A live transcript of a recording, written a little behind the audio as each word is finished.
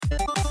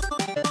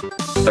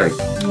Sorry.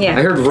 Yeah.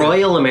 I heard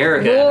Royal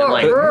America. And I'm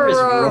like, where is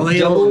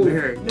Royal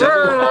America?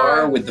 Double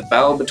R with the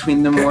vowel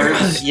between them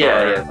words?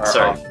 Yeah.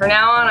 Sorry. From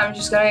now on, I'm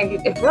just gonna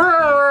get...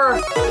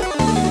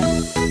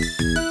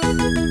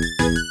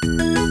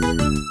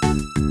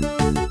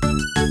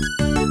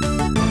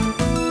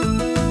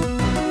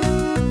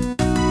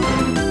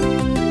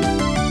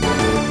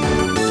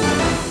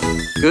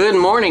 Good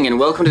morning and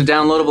welcome to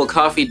Downloadable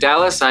Coffee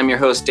Dallas. I'm your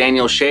host,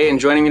 Daniel Shea, and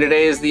joining me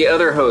today is the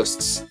other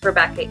hosts,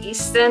 Rebecca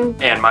Easton.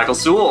 And Michael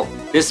Sewell.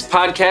 This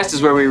podcast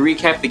is where we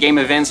recap the game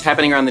events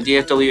happening around the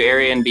DFW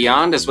area and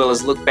beyond, as well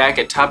as look back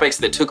at topics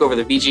that took over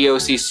the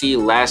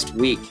VGOCC last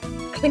week.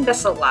 I think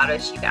that's the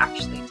loudest you've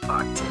actually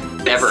talked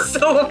Ever.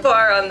 so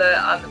far on the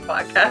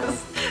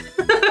podcast.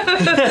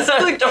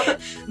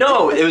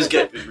 No, it was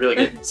good. It was really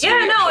good.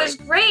 Yeah, no, it was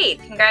great.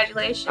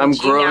 Congratulations.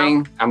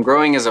 I'm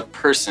growing as a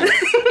person.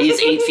 He's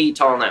 8 feet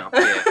tall now.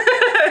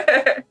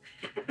 Yeah.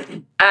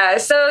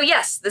 So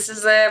yes, this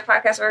is a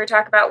podcast where we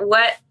talk about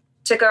what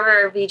took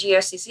over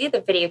VGOCC,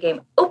 the Video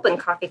Game Open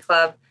Coffee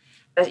Club,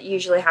 that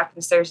usually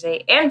happens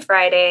Thursday and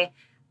Friday.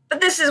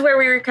 But this is where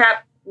we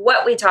recap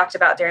what we talked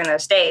about during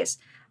those days.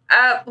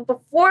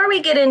 Before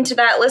we get into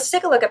that, let's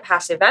take a look at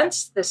past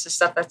events. This is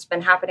stuff that's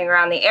been happening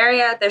around the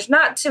area. There's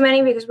not too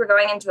many because we're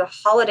going into the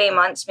holiday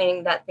months,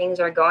 meaning that things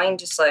are going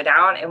to slow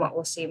down, and what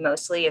we'll see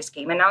mostly is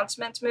game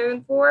announcements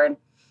moving forward.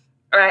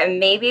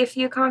 Maybe a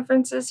few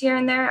conferences here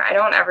and there. I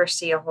don't ever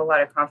see a whole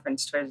lot of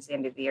conference towards the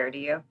end of the year, do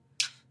you?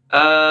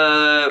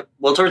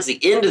 Well, towards the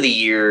end of the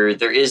year,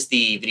 there is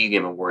the Video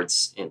Game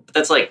Awards, but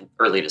that's like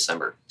early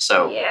December.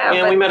 So,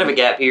 Yeah, we might have a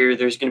gap here.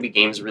 There's going to be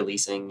games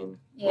releasing, and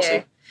we'll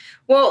see.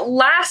 Well,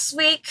 last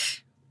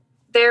week,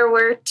 there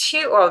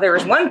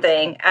was one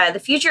thing. The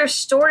Future of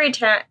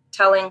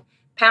Storytelling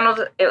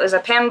panel, it was a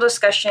panel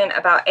discussion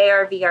about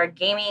AR, VR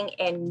gaming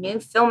and new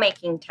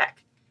filmmaking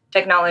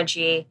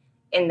technology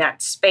in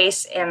that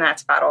space, and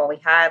that's about all we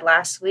had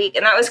last week.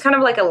 And that was kind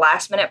of like a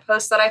last-minute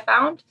post that I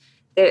found.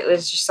 It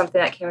was just something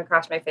that came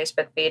across my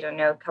Facebook feed. I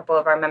know a couple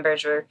of our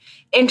members were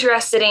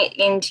interested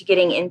into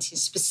getting into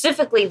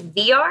specifically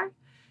VR.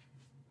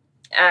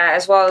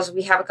 As well as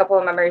we have a couple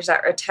of members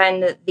that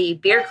attend the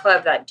beer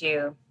club that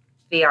do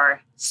VR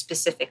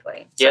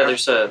specifically. So. Yeah,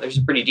 there's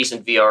a pretty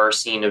decent VR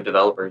scene of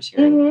developers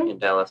here in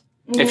Dallas.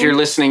 Mm-hmm. If you're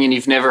listening and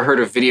you've never heard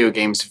of video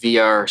games,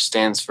 VR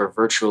stands for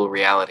virtual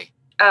reality.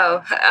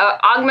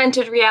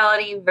 Augmented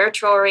reality,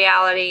 virtual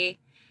reality,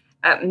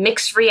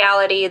 mixed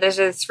reality. Those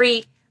are the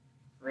three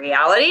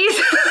realities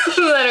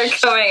that are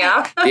coming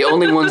out. The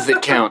only ones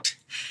that count.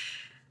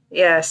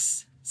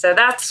 Yes. So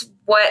that's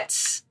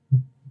what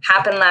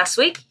happened last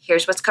week.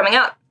 Here's what's coming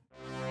up.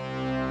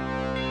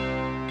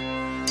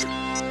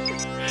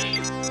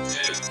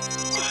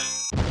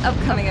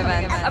 Upcoming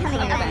event.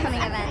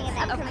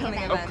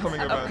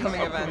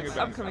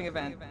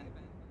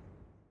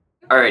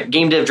 All right,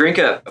 Game Dev Drink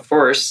Up, of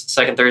course,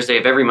 second Thursday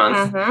of every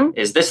month,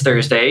 is this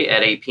Thursday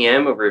at 8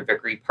 p.m. over at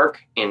Vickery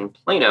Park in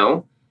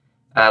Plano.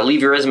 Leave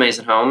your resumes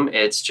at home.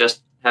 It's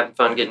just having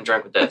fun getting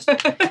drunk with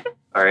devs.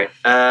 All right.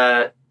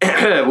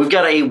 We've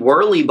got a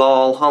Whirly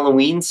Ball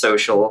Halloween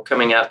social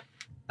coming up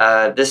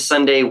this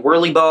Sunday,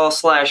 Whirly Ball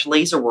 /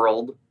 Laser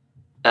World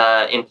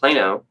in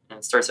Plano. And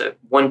it starts at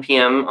 1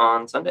 p.m.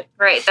 on Sunday.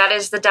 Right. That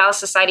is the Dallas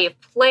Society of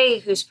Play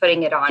who's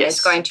putting it on. Yes.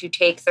 It's going to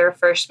take their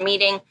first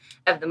meeting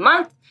of the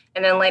month.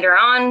 And then later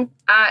on,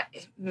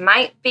 it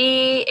might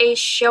be a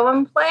show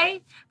and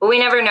play. But we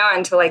never know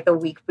until like the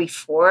week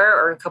before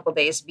or a couple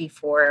days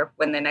before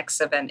when the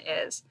next event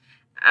is.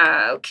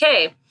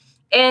 Okay.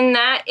 And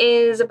that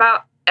is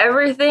about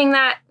everything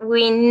that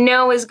we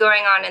know is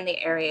going on in the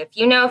area. If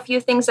you know a few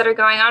things that are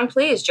going on,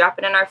 please drop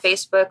it in our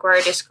Facebook or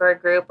our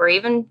Discord group, or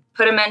even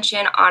put a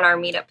mention on our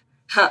meetup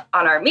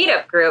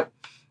group,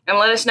 and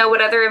let us know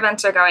what other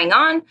events are going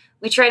on.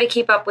 We try to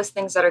keep up with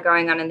things that are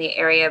going on in the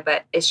area,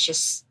 but it's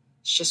just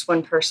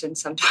one person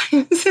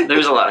sometimes.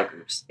 There's a lot of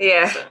groups.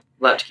 Yeah. So,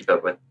 a lot to keep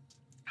up with.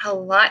 A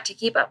lot to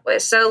keep up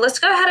with. So let's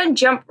go ahead and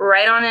jump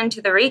right on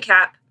into the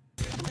recap.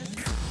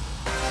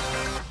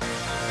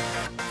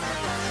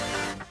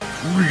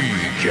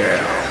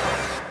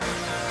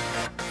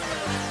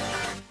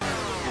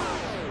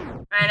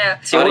 I know.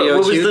 So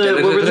what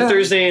were the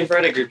Thursday and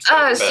Friday groups?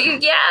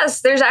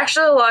 Yes, there's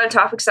actually a lot of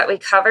topics that we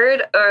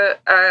covered,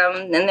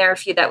 and there are a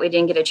few that we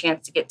didn't get a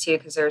chance to get to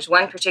because there's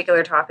one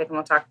particular topic, and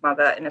we'll talk about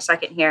that in a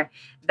second here,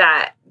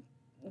 that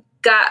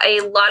got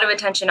a lot of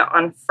attention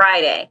on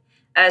Friday.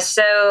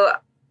 So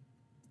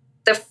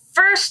the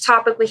first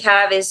topic we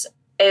have is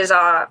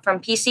from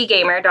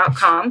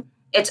PCGamer.com.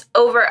 It's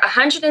over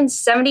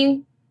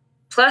 170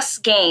 plus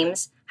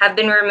games have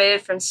been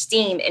removed from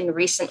Steam in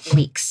recent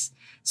weeks.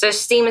 So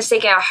Steam is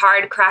taking a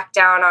hard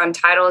crackdown on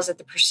titles that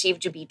they perceive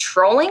to be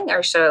trolling,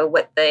 a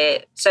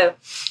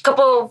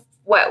couple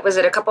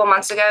of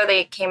months ago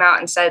they came out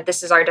and said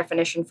this is our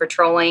definition for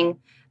trolling.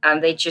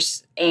 And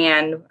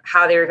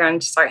how they were going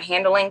to start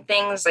handling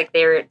things, like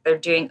they're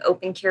doing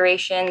open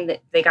curation.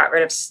 They got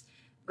rid of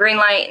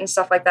Greenlight and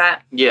stuff like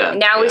that. Yeah.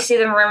 Now we see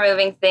them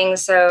removing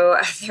things. So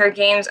there are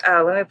games.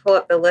 Let me pull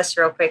up the list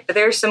real quick. But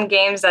there are some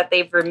games that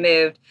they've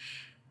removed.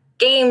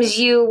 games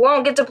you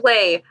won't get to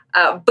play.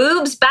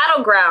 Boobs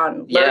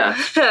Battleground. Yeah.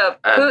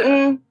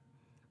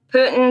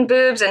 Putin,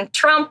 Boobs, and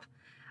Trump.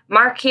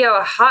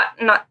 Markio, Hot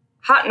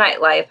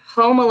Nightlife,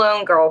 Home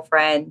Alone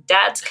Girlfriend,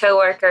 Dad's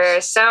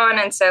Coworker, so on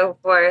and so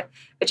forth.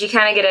 But you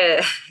kind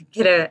of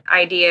get an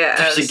idea.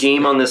 There's a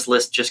game on this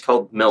list just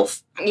called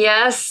MILF.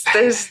 Yes,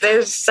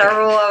 there's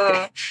several of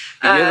them.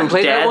 You haven't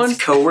played that one?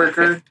 Dad's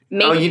Coworker.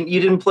 You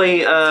didn't play.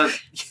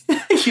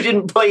 You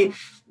didn't play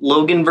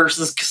Logan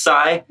versus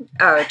Kasai.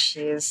 Oh,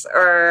 jeez.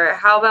 Or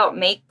how about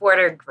Make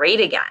Border Great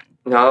Again?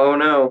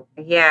 No.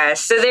 Yeah,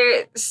 so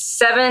there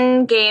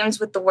 7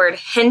 games with the word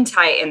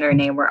hentai in their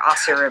name were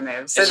also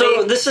removed.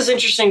 So this is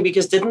interesting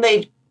because didn't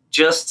they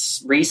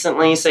just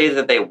recently say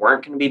that they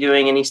weren't going to be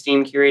doing any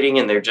Steam curating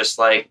and they're just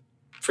like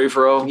free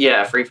for all?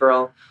 Yeah, free for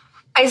all.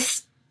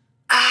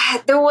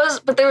 There was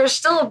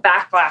still a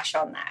backlash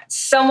on that.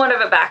 Somewhat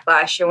of a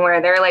backlash, and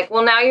where they're like,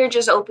 well, now you're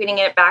just opening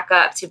it back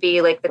up to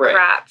be like the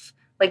crap,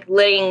 like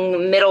letting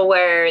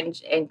middleware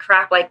and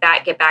crap like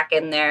that get back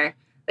in there.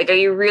 Like, are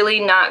you really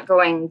not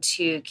going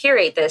to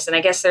curate this? And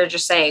I guess they're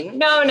just saying,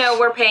 no,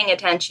 we're paying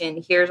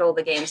attention. Here's all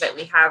the games that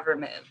we have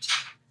removed.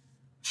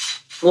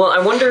 Well, I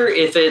wonder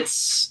if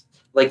it's,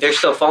 like, they're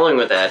still following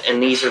with that,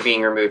 and these are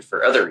being removed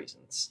for other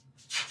reasons.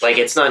 Like,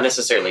 it's not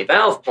necessarily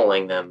Valve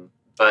pulling them,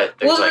 but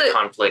there's,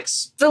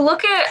 conflicts. The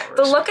look at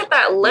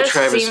that list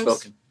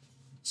seems...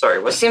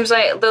 Sorry, what? It seems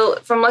like,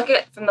 from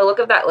the look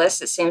of that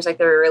list, it seems like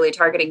they were really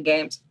targeting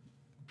games,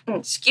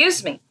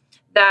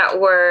 that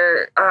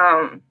were...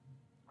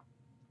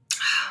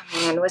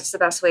 what's the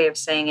best way of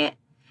saying it?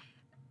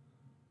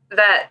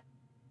 That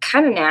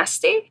kind of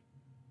nasty?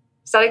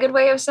 Is that a good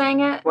way of saying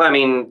it? Well, I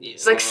mean...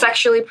 It's like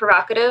sexually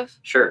provocative?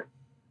 Sure.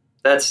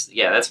 That's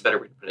a better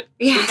way to put it.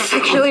 Yeah,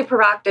 sexually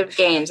provocative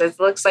games. It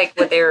looks like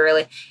what they were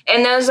really...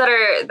 And those that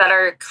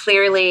are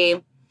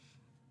clearly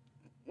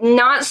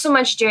not so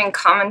much doing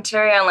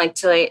commentary on like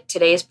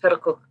today's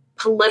political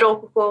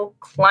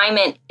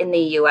climate in the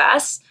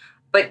U.S.,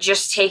 but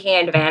just taking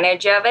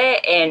advantage of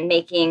it and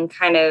making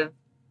kind of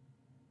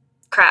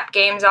crap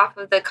games off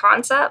of the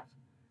concept.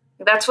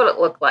 That's what it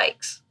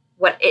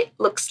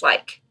looks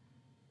like.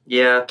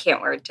 Yeah.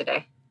 Can't word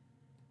today.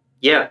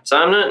 Yeah,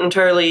 so I'm not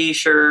entirely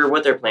sure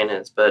what their plan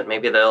is, but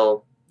maybe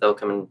they'll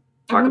come and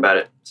talk about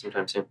it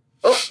sometime soon.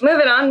 Oh,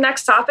 moving on.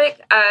 Next topic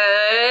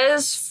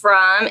is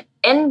from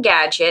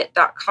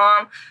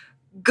Engadget.com.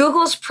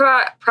 Google's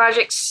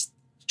Project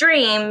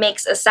Stream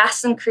makes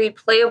Assassin's Creed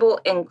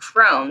playable in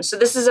Chrome. So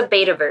this is a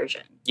beta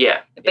version. Yeah.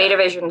 The beta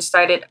version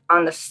started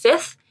on the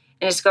 5th.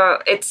 And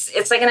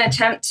it's like an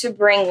attempt to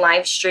bring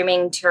live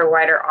streaming to a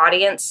wider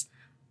audience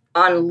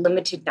on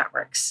limited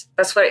networks.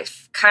 That's what it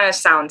kind of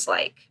sounds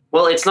like.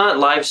 Well, it's not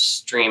live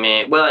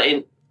streaming.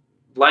 Well,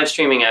 live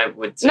streaming, I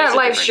would say. Not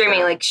live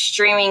streaming, like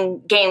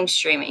game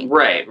streaming.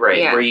 Right.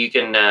 Yeah. Where you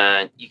can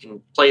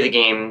play the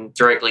game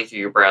directly through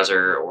your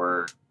browser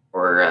or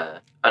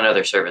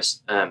another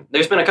service.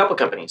 There's been a couple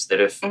companies that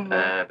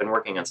have been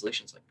working on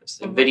solutions like this.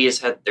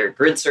 NVIDIA's had their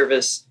Grid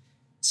service.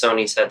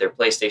 Sony's had their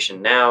PlayStation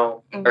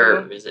Now,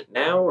 or is it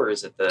Now, or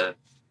is it the...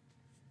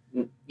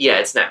 Yeah,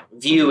 it's Now.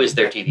 View is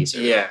their TV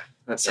service. Yeah,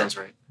 that sounds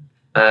right.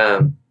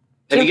 Have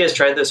you guys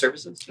tried those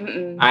services?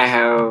 Mm-mm. I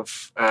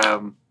have.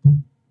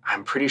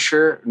 I'm pretty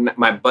sure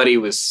my buddy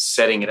was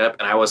setting it up,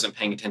 and I wasn't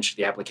paying attention to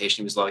the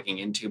application he was logging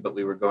into, but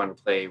we were going to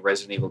play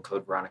Resident Evil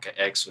Code Veronica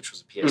X, which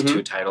was a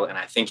PS2 title, and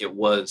I think it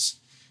was...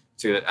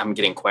 I'm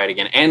getting quiet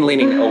again and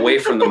leaning away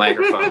from the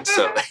microphone.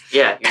 So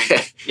yeah,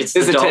 it's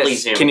the Dolly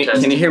Zoom. Can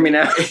you hear me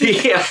now?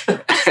 Yeah.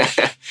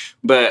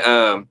 But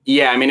I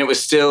mean, it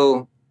was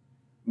still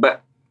a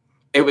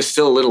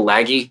little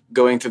laggy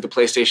going through the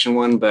PlayStation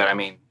 1. But I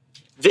mean,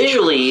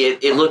 visually,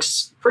 it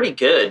looks pretty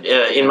good.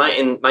 In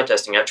my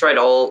testing, I've tried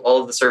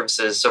all of the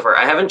services so far.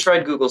 I haven't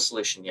tried Google's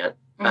solution yet.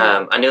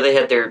 I know they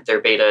had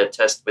their beta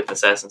test with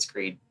Assassin's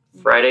Creed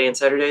Friday and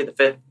Saturday, the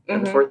 5th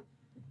and the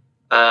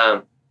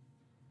 4th.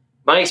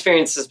 My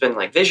experience has been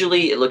like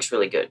visually, it looks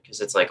really good because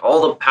it's like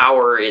all the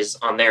power is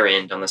on their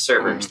end on the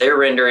servers. They're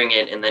rendering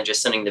it and then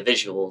just sending the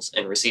visuals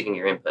and receiving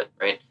your input,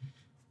 right?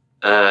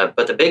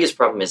 But the biggest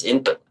problem is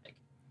input lag,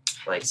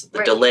 like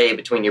the delay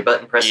between your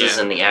button presses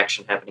and the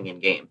action happening in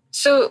game.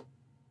 So,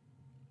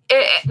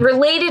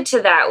 related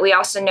to that, we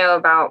also know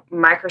about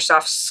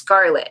Microsoft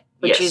Scarlet,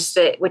 which is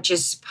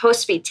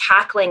supposed to be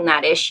tackling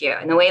that issue.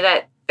 And the way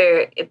that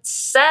it's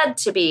said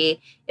to be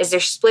is they're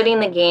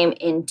splitting the game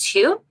in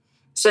 2.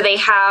 So they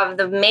have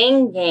the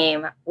main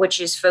game,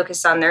 which is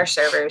focused on their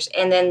servers,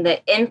 and then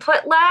the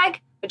input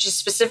lag, which is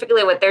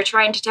specifically what they're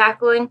trying to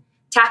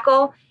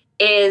tackle,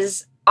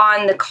 is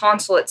on the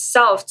console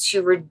itself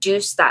to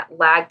reduce that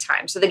lag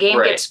time. So the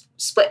game gets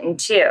split in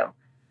 2.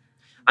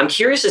 I'm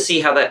curious to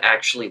see how that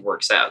actually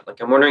works out.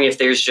 Like, I'm wondering if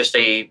there's just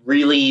a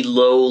really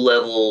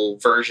low-level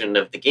version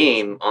of the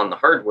game on the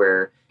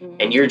hardware,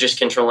 and you're just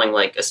controlling,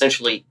 like,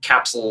 essentially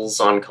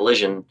capsules on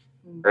Collision,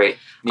 right?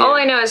 Yeah. All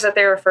I know is that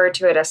they refer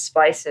to it as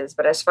splices,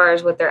 but as far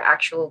as what their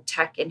actual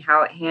tech and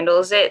how it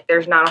handles it,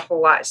 there's not a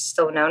whole lot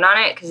still known on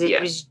it because it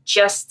was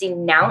just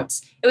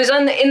denounced. It was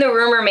in the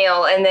rumor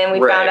mill, and then we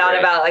found out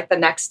about like the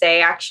next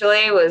day.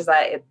 Actually, was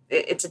that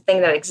it's a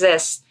thing that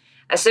exists.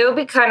 So it would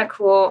be kind of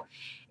cool.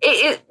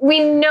 We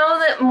know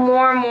that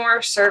more and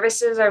more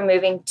services are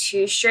moving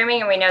to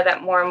streaming, and we know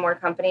that more and more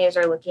companies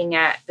are looking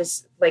at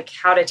this, like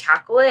how to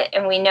tackle it,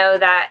 and we know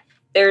that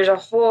there's a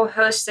whole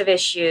host of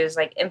issues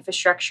like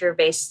infrastructure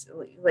based,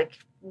 like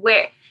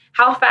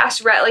how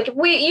fast, like if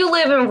you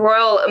live in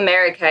rural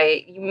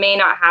America, you may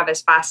not have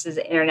as fast as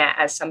the internet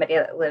as somebody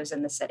that lives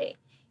in the city.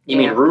 You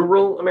mean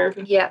rural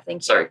America? Yeah,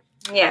 thank you. Sorry.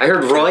 Yeah. I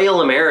heard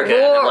Royal America.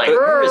 And I'm like,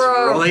 where is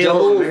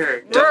Royal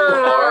America?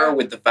 Double R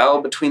with the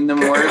vowel between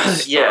them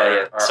words.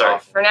 Yeah. Sorry.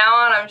 Awful. For now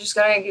on, I'm just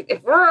going to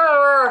get...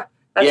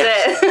 That's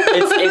it.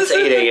 It's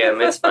 8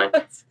 a.m. It's fine.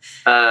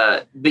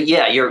 But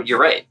yeah, you're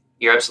right.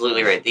 You're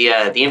absolutely right.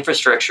 The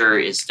infrastructure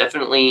is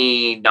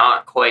definitely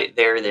not quite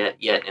there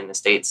yet in the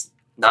States.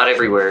 Not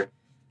everywhere.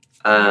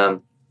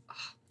 There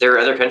are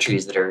other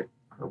countries that are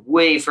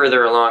way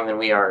further along than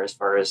we are as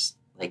far as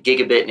like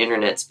gigabit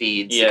internet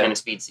speeds, the kind of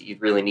speeds that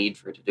you'd really need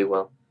for it to do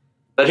well.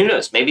 But who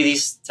knows? Maybe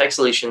these tech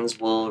solutions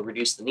will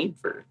reduce the need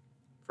for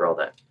all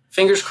that.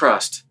 Fingers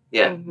crossed.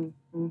 Yeah.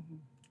 Mm-hmm.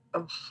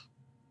 Oh.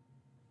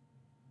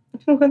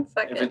 1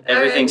 second.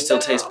 Everything still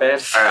tastes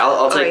bad. All right,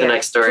 I'll take the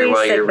next story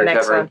while you're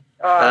recovering.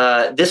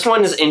 This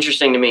one is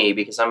interesting to me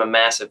because I'm a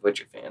massive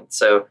Witcher fan.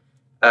 So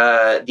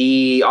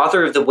the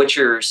author of the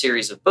Witcher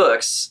series of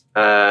books,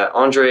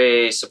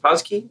 Andrzej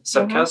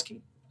Sapkowski.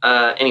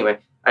 Anyway,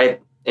 I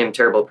am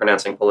terrible at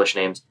pronouncing Polish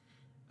names.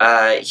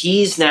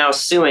 He's now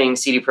suing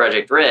CD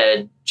Projekt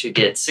Red to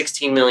get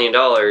 $16 million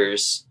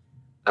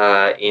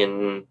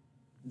in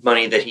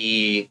money that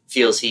he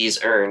feels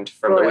he's earned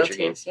from the Witcher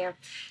games. Yeah.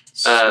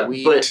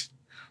 But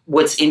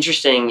what's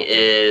interesting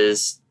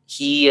is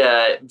he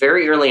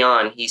very early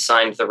on he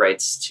signed the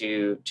rights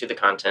to the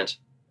content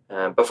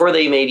before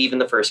they made even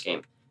the first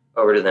game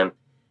over to them,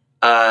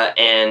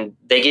 and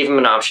they gave him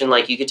an option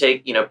like you could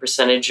take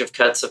percentage of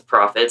cuts of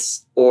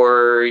profits,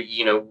 or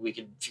we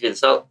could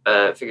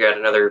figure out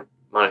another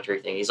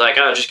monetary thing. He's like,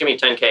 oh, just give me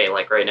 $10K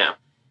like right now,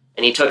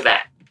 and he took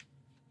that,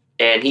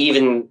 and he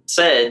even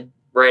said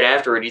right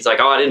afterward, he's like,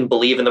 oh, I didn't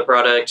believe in the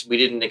product. We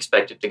didn't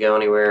expect it to go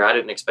anywhere. I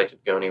didn't expect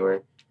it to go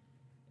anywhere.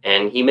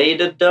 And he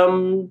made a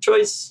dumb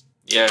choice.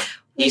 Yeah.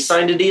 He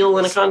signed a deal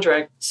and a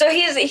contract. So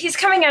he's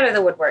coming out of the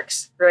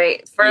woodworks,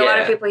 right? For a lot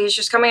of people, he's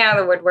just coming out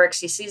of the woodworks.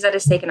 He sees that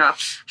it's taken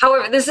off.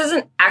 However, this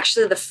isn't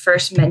actually the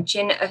first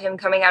mention of him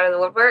coming out of the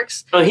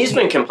woodworks. Oh, he's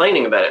been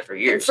complaining about it for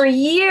years. For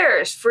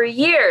years.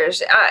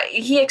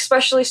 He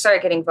especially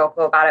started getting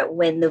vocal about it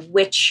when the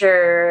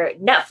Witcher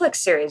Netflix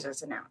series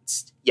was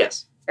announced.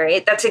 Yes.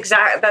 Right?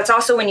 That's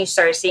also when you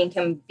start seeing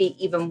him be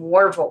even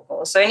more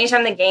vocal. So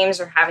anytime the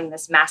games are having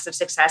this massive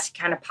success, he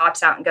kind of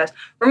pops out and goes,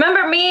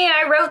 remember me,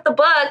 I wrote the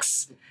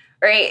books,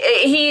 right?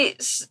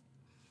 CD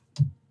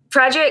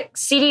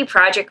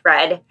Projekt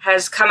Red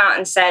has come out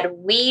and said,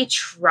 we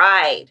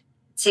tried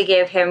to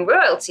give him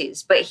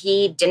royalties, but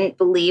he didn't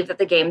believe that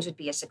the games would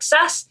be a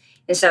success.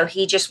 And so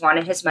he just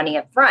wanted his money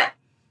up front.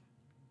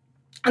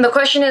 And the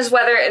question is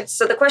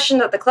the question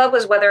that the club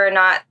was whether or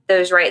not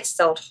those rights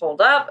still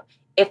hold up,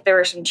 if there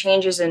were some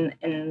changes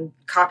in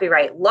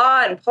copyright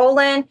law in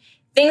Poland,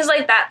 things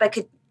like that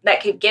could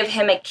give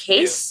him a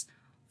case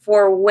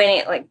for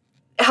winning, like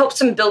helps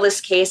him build his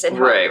case and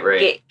help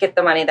get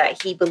the money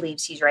that he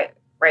believes he's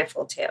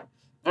rightful to.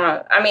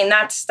 I mean,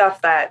 that's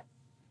stuff that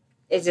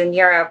is in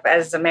Europe.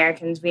 As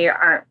Americans, we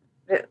aren't,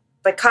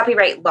 like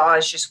copyright law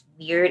is just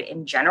weird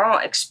in general,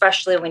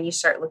 especially when you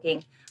start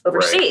looking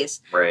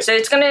overseas. Right. So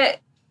it's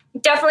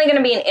definitely going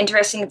to be an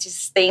interesting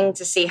thing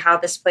to see how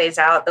this plays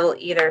out. They'll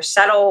either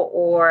settle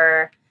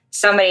or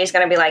somebody's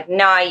going to be like,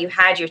 nah, you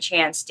had your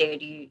chance,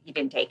 dude. You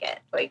didn't take it.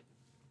 Like,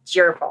 it's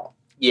your fault.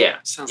 Yeah.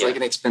 Sounds like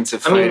an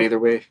expensive fight either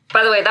way.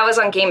 By the way, that was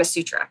on Game of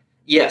Sutra.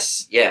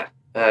 Yes. Yeah.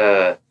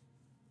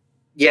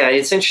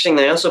 It's interesting.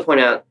 They also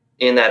point out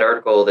in that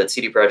article that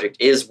CD Projekt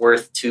is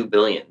worth $2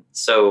 billion.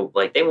 So,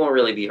 like, they won't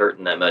really be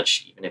hurting that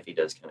much, even if he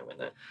does kind of win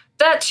that.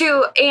 That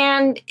too,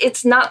 and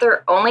it's not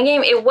their only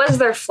game. It was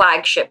their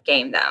flagship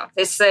game, though.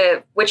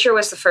 Witcher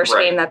was the first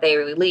game that they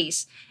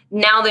released.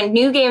 Now, the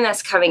new game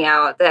that's coming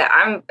out that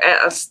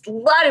a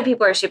lot of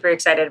people are super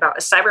excited about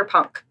is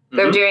Cyberpunk.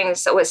 They're doing with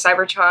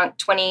Cyberpunk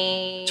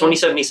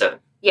 2077.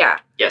 Yeah.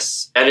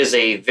 Yes, that is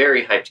a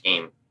very hyped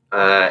game,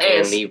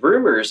 and the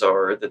rumors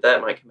are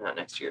that might come out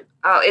next year.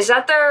 Oh, is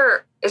that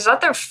their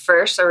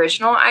first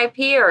original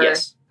IP or?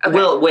 Yes. Okay.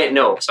 Well, wait,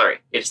 no, sorry,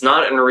 it's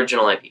not an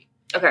original IP.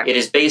 Okay. It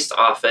is based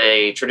off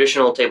a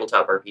traditional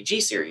tabletop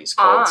RPG series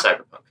called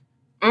Cyberpunk.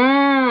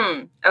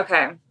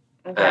 Okay.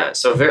 Okay.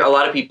 So a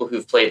lot of people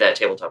who've played that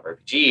tabletop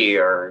RPG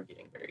are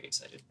getting very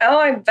excited. Oh,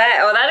 I bet.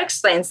 Oh, that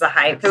explains the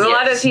hype. Because a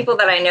lot of people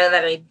that I know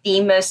that are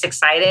the most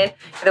excited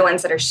are the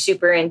ones that are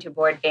super into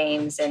board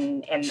games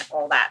and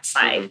all that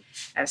side.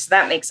 Mm-hmm. And so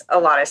that makes a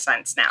lot of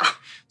sense now.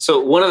 So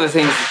one of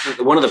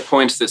the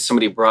points that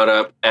somebody brought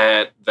up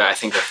at I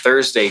think the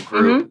Thursday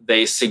group,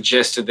 they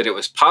suggested that it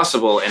was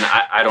possible, and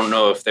I don't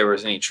know if there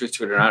was any truth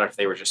to it or not, if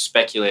they were just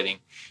speculating,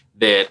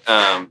 that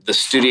the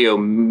studio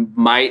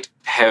might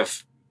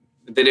have,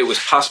 that it was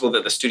possible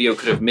that the studio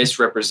could have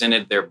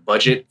misrepresented their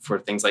budget for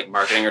things like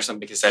marketing or something,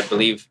 because I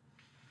believe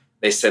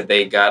they said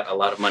they got a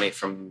lot of money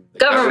from the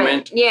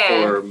government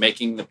for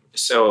making the,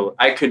 so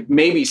I could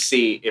maybe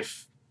see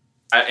if,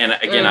 and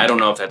again, I don't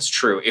know if that's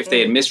true, if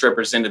they had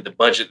misrepresented the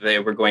budget they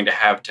were going to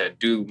have to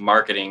do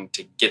marketing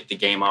to get the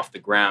game off the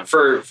ground.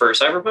 For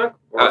Cyberpunk?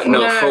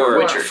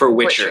 For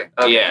Witcher.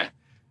 Okay. Yeah.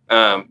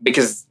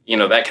 Because,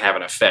 that can have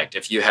an effect.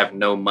 If you have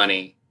no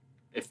money,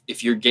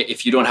 if you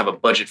don't have a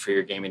budget for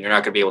your game and you're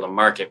not going to be able to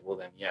market, well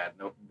then,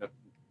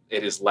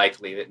 it is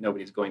likely that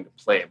nobody's going to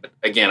play it. But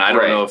again, I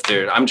don't know if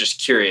I'm just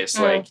curious,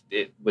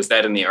 was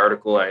that in the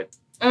article? I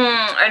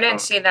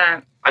didn't see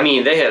that. I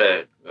mean, they had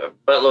a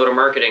buttload of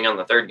marketing on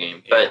the third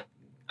game, but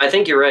I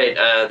think you're right.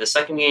 The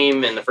second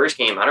game and the first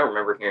game, I don't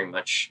remember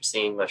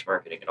seeing much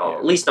marketing at all.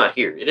 At least not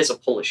here. It is a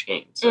Polish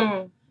game,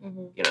 so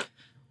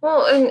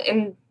Well,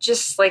 and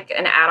just like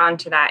an add-on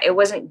to that, it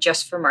wasn't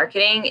just for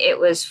marketing; it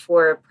was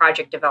for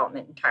project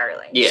development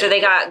entirely. Yeah. So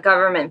they got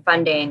government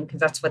funding because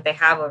that's what they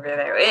have over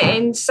there.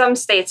 And some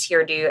states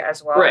here do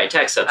as well. Right,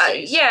 tax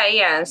subsidies.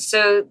 Yeah.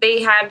 So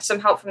they had some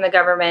help from the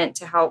government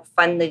to help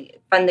fund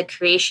the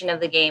creation of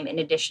the game in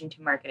addition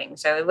to marketing.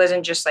 So it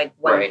wasn't just like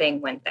one thing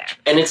went there.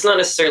 And it's not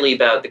necessarily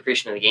about the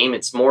creation of the game.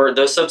 It's more,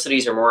 those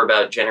subsidies are more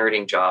about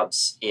generating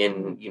jobs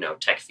in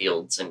tech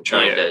fields and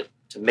trying to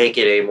make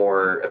it a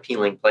more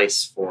appealing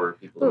place for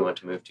people who want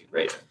to move to.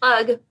 Right.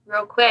 Plug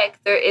real quick.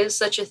 There is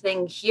such a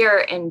thing here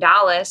in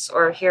Dallas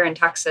or here in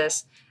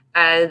Texas.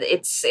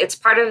 It's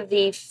part of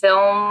the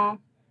film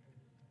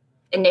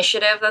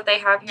initiative that they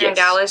have here in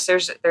Dallas.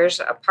 There's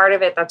a part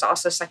of it that's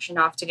also sectioned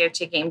off to go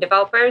to game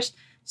developers.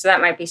 So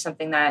that might be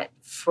something that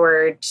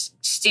for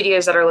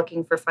studios that are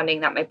looking for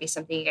funding, that might be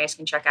something you guys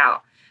can check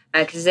out.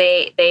 Because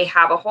they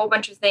have a whole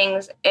bunch of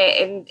things.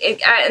 And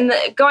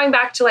going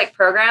back to like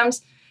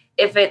programs,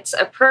 if it's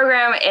a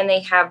program and they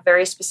have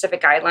very specific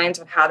guidelines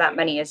on how that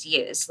money is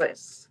used,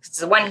 because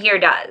the one here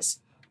does,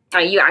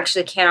 you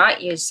actually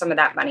cannot use some of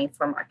that money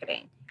for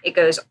marketing. It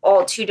goes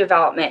all to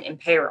development and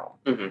payroll.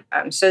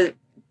 Mm-hmm. So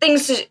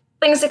things to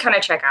kind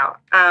of check out.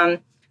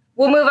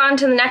 We'll move on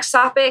to the next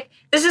topic.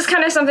 This is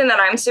kind of something that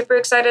I'm super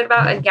excited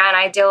about. Again,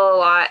 I deal a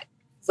lot,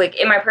 like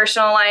in my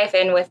personal life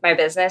and with my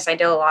business, I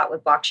deal a lot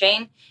with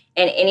blockchain.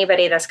 And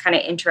anybody that's kind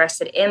of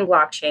interested in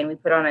blockchain, we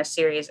put on a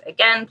series,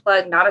 again,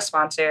 plug, not a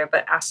sponsor,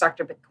 but Ask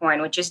Dr.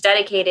 Bitcoin, which is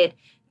dedicated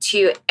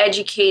to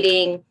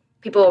educating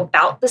people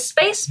about the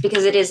space,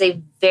 because it is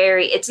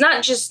it's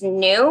not just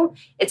new,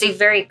 it's a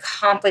very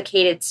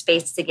complicated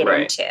space to get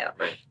into.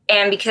 Right.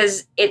 And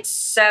because it's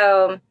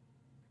so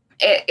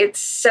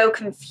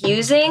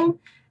confusing,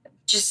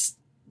 just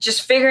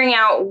figuring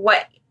out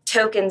what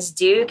tokens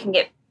do can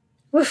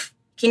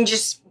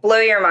just blow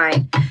your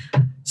mind.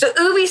 So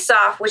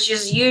Ubisoft, which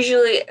is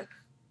usually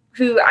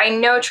who I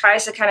know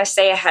tries to kind of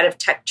stay ahead of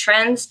tech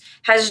trends,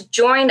 has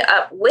joined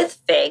up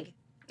with Fig.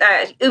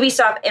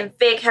 Ubisoft and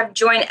Fig have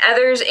joined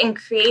others in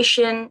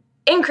creation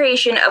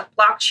of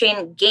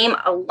Blockchain Game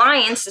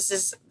Alliance.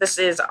 This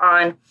is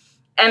on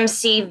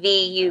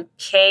mcvuk.com,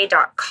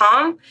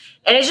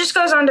 and it just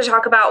goes on to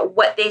talk about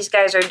what these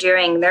guys are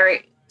doing.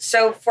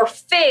 So for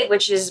Fig,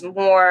 which is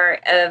more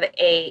of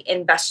a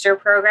investor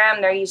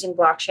program, they're using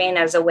blockchain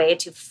as a way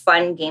to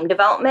fund game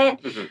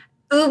development. Mm-hmm.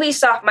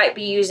 Ubisoft might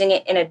be using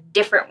it in a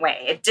different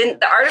way.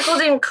 The article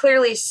didn't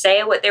clearly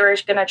say what they were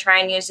going to try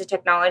and use the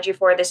technology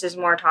for. This is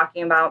more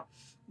talking about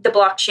the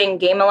Blockchain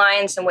Game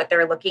Alliance and what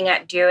they're looking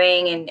at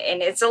doing. And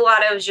it's a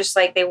lot of just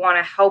like they want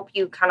to help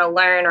you kind of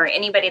learn, or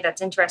anybody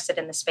that's interested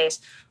in the space,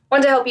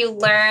 want to help you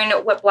learn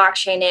what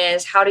blockchain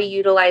is, how to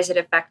utilize it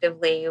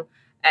effectively,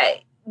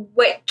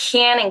 what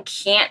can and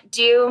can't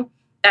do,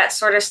 that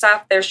sort of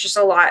stuff. There's just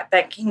a lot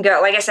that can go.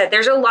 Like I said,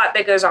 there's a lot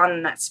that goes on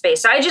in that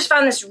space. So I just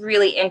found this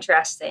really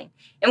interesting.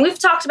 And we've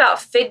talked about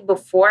Fig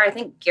before. I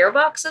think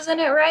Gearbox is in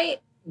it,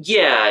 right?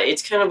 Yeah,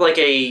 it's kind of like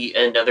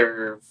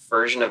another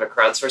version of a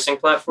crowdsourcing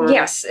platform.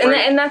 Yes,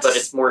 and that's, but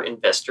it's more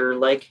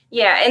investor-like.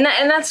 Yeah, and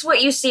that's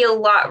what you see a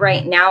lot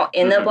right now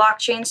in the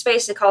blockchain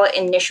space. They call it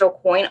initial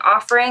coin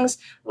offerings.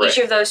 Right. Each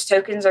of those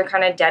tokens are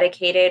kind of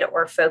dedicated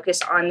or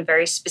focused on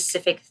very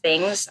specific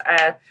things.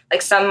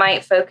 Like some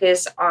might do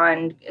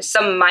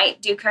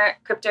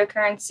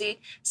cryptocurrency.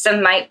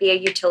 Some might be a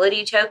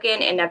utility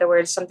token. In other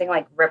words, something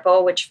like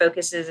Ripple, which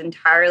focuses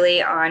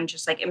entirely on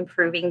just like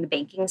improving the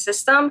banking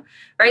system.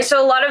 Right,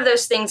 so a lot of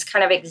those things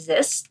kind of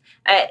exist.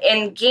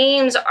 And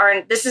games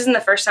this isn't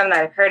the first time that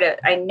I've heard it.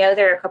 I know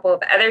there are a couple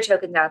of other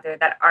tokens out there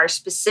that are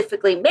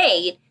specifically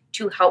made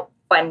to help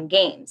fund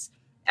games.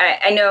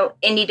 I know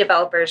indie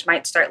developers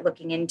might start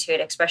looking into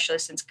it, especially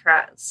since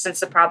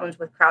the problems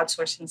with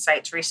crowdsourcing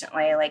sites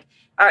recently,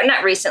 or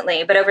not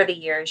recently, but over the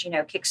years,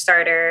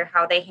 Kickstarter,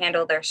 how they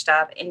handle their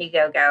stuff,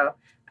 Indiegogo,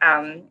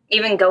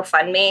 even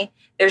GoFundMe.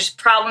 There's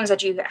problems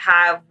that you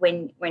have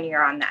when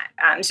you're on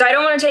that. So I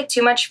don't want to take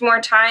too much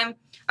more time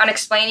on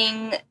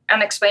explaining it.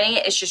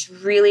 It's just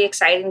really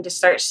exciting to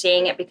start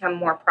seeing it become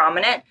more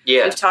prominent.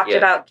 Yeah, we've talked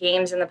about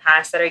games in the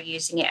past that are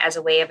using it as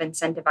a way of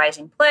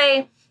incentivizing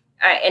play.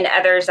 And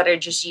others that are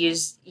just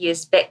use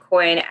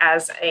Bitcoin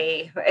as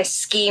a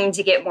scheme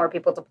to get more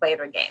people to play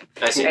their game.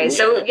 I see. Right?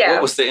 So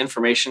what was the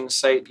information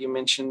site you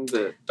mentioned?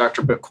 The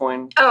Dr.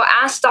 Bitcoin. Oh,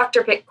 Ask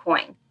Dr.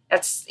 Bitcoin.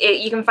 That's it.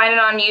 You can find it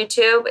on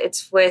YouTube.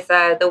 It's with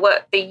the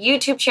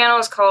YouTube channel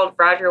is called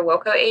Roger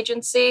Woko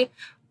Agency.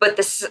 But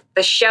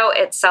the show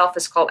itself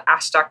is called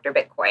Ask Dr.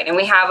 Bitcoin. And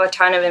we have a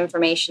ton of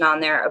information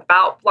on there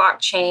about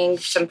blockchain,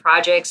 some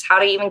projects, how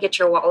to even get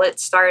your wallet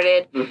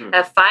started.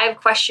 5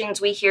 questions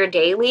we hear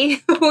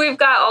daily. We've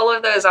got all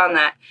of those on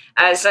that.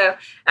 So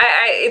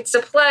it's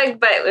a plug,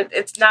 but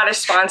it's not a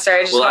sponsor.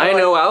 I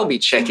know I'll be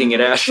checking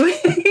it out. Please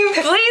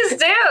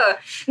do.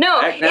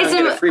 No, it's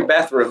get a free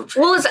bathrobe.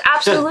 Well, it's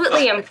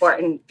absolutely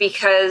important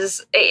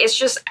because it's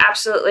just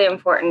absolutely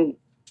important.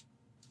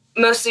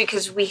 Mostly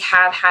because we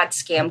have had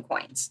scam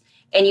coins.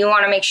 And you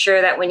want to make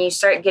sure that when you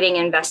start getting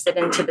invested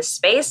into the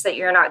space that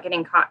you're not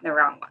getting caught in the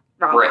wrong one,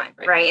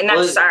 right? And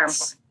that's our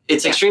important.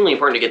 It's extremely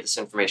important to get this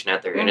information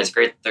out there. And it's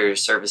great that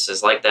there's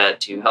services like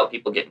that to help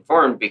people get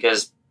informed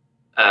because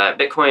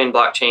Bitcoin,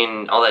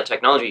 blockchain, all that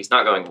technology is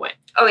not going away.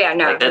 Oh, yeah,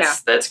 no,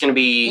 that's going to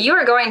be... You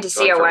are going to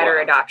see a wider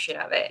adoption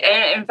of it.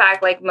 And in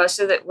fact, most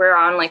of it, we're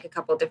on a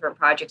couple different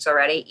projects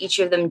already, each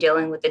of them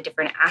dealing with a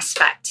different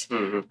aspect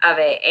of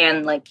it.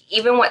 And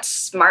even what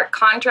smart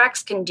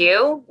contracts can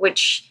do,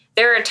 which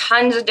there are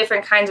tons of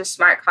different kinds of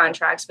smart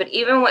contracts, but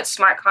even what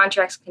smart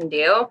contracts can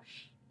do,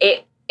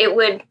 it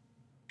would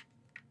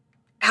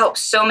help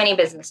so many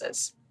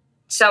businesses.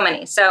 So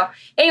many. So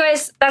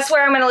anyways, that's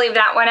where I'm going to leave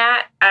that one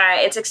at.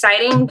 It's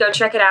exciting. Go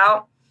check it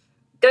out.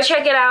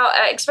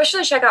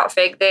 Especially check out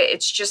Fig.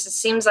 It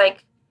seems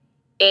like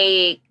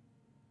they're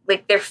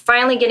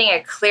finally getting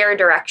a clear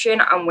direction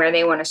on where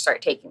they want to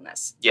start taking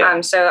this. Yeah.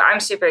 So I'm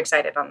super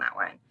excited on that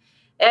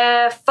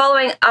one.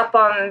 Following up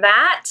on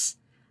that.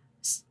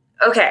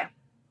 Okay.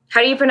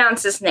 How do you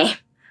pronounce this name?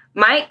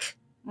 Mike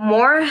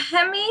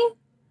Morhaime?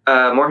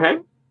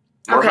 Morhaime?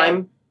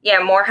 Okay. Yeah,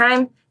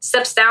 Morhaime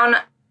steps down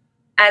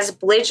as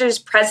Blizzard's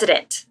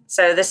president.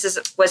 So this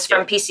was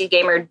from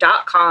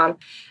PCGamer.com.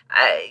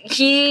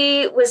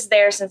 He was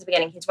there since the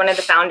beginning. He's one of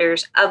the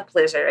founders of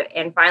Blizzard.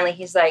 And finally,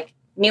 he's like,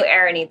 new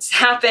era needs to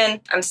happen.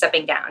 I'm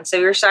stepping down.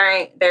 So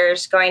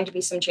there's going to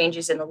be some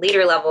changes in the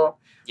leader level.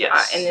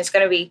 Yes. And it's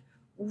going to be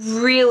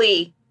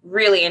really,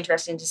 really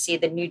interesting to see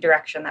the new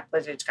direction that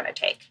Blizzard's going to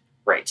take.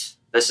 Right.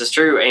 This is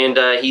true.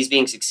 And he's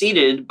being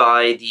succeeded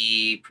by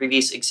the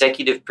previous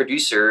executive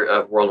producer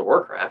of World of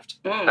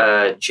Warcraft,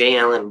 J.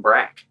 Allen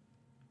Brack.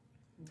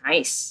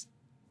 Nice.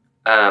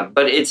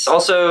 But it's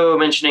also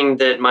mentioning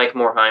that Mike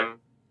Morhaime,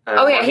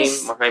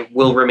 Morhaime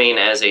will remain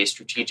as a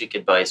strategic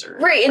advisor.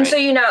 Right. And so,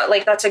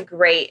 that's a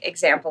great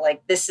example.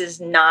 This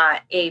is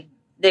not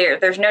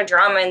there's no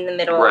drama in the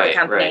middle of the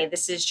company. Right.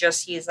 This is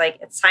just, he's like,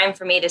 it's time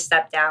for me to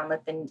step down.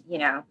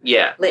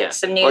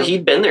 Some new... Well,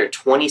 he'd been there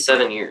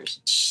 27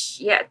 years.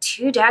 Yeah,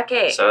 2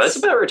 decades. So that's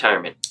about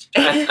retirement.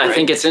 I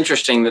think it's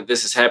interesting that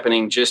this is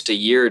happening just a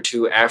year or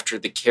two after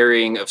the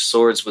carrying of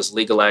swords was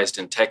legalized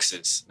in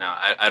Texas. Now,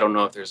 I don't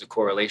know if there's a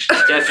correlation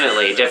there.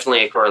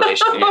 Definitely a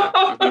correlation. Yeah.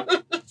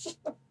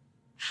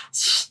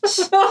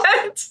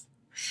 What?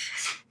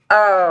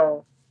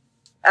 Oh,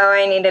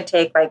 I need to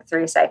take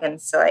 3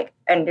 seconds to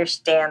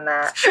understand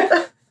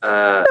that.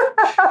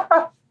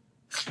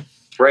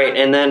 Right,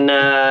 and then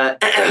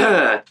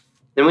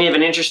then we have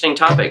an interesting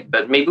topic,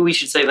 but maybe we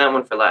should save that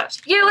one for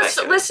last. Yeah, let's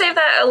save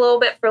that a little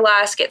bit for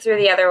last. Get through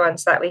the other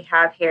ones that we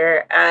have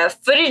here.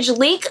 Footage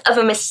leak of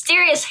a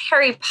mysterious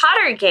Harry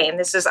Potter game.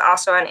 This is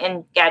also on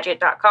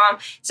Engadget.com.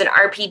 It's an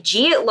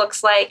RPG. It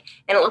looks like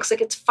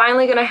it's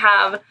finally going to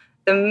have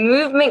the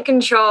movement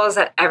controls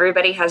that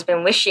everybody has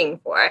been wishing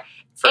for.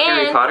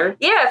 Harry Potter?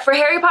 Yeah, for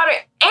Harry Potter.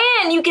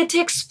 And you get to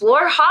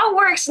explore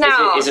Hogwarts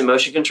now. Is it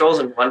motion controls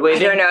and wand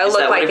waving? I don't know. It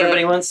looked like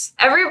everybody wants?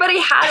 Everybody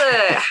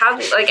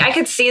I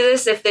could see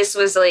this if this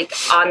was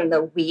on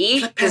the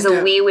Wii, because the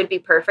Wii would be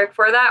perfect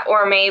for that.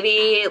 Or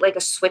maybe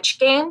a Switch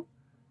game.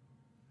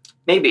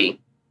 Maybe.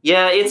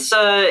 Yeah,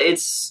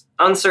 it's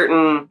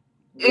uncertain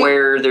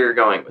where they're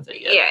going with it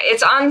yet. Yeah,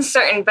 it's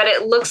uncertain, but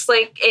it looks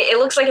like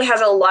it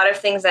has a lot of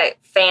things that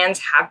fans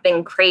have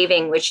been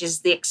craving, which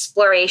is the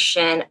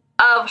exploration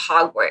of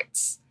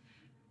Hogwarts.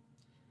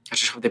 I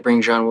just hope they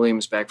bring John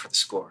Williams back for the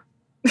score.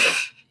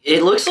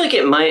 It looks like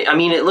it might. I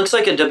mean, it looks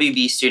like a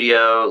WB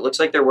studio. It looks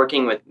like they're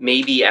working with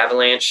maybe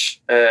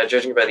Avalanche,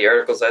 judging by the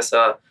articles I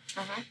saw.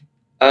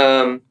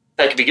 That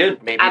could be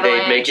good. Maybe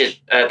Avalanche. They make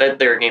it.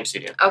 They're a game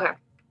studio. Okay.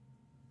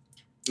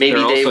 Maybe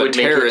They're they also would a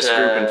make terrorist it,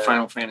 group in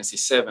Final Fantasy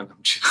VII. I'm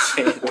just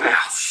saying.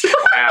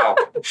 Wow.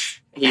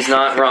 He's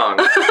not wrong.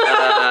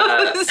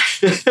 I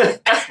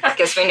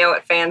guess we know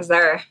what fans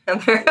they're.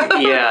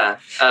 Yeah.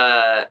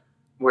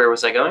 Where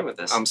was I going with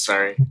this? I'm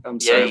sorry.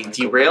 Yeah, you Michael.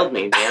 derailed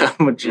me, man.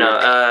 I'm a jerk.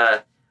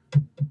 No,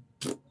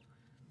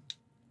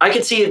 I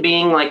could see it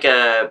being like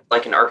an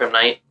Arkham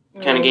Knight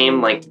kind of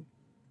game, like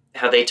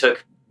how they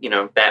took,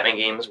 Batman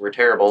games were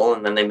terrible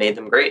and then they made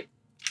them great.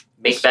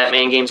 Make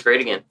Batman games great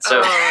again.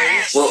 So,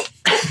 well,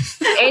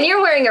 and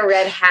you're wearing a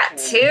red hat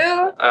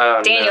too.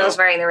 Daniel's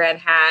wearing the red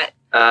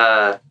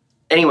hat.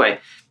 Anyway,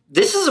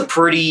 this is a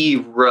pretty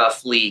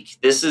rough leak.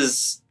 This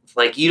is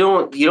like you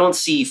don't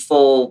see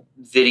full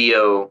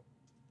video.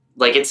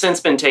 Like it's since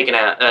been taken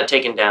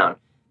down,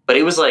 but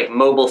it was like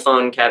mobile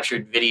phone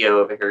captured video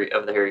of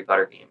the Harry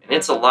Potter game, and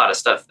it's a lot of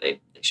stuff they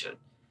showed.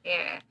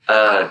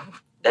 Yeah.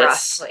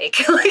 That's like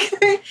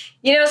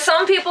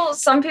some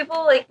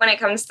people like when it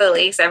comes to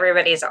leaks,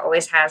 everybody's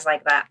always has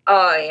like that.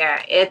 Oh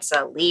yeah, it's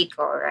a leak,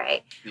 all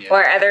right. Yeah.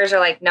 Or others are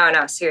like, no,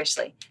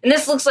 seriously. And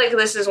this looks like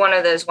this is one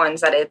of those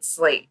ones that it's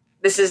like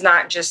this is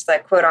not just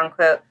like quote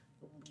unquote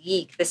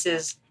leak. This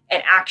is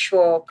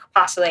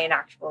possibly an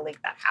actual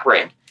leak that happened.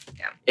 Right.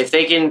 Yeah. If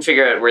they can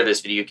figure out where this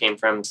video came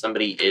from,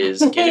 somebody is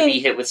going to be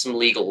hit with some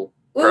legal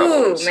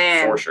problems. Ooh,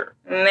 man. For sure.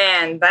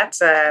 Man, that's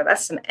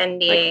some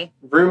NDA. Like,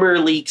 rumor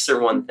leaks are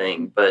one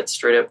thing, but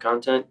straight up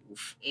content.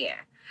 Oof. Yeah.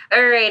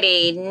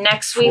 Alrighty.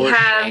 Next we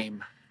have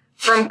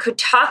from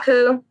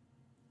Kotaku.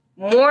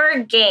 More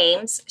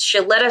games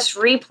should let us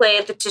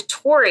replay the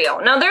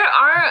tutorial. Now there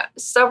are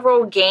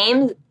several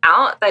games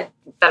out that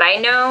I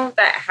know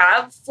that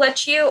have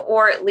let you,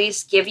 or at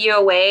least give you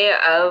a way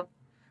of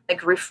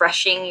like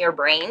refreshing your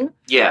brain.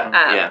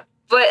 Yeah.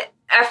 But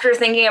after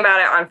thinking about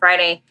it on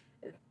Friday,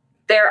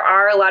 there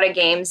are a lot of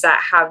games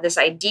that have this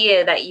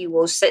idea that you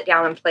will sit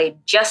down and play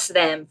just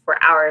them for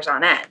hours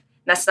on end. And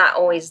that's not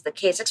always the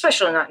case,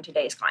 especially not in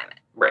today's climate.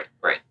 Right.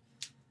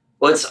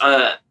 Well, it's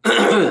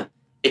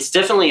it's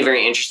definitely a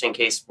very interesting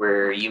case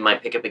where you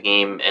might pick up a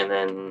game and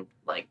then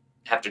like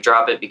have to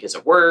drop it because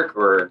of work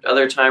or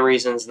other time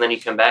reasons, and then you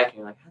come back and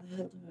you're like, how the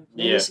hell do I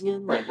play this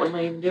again? Like, what am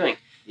I even doing?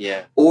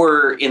 Yeah.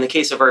 Or in the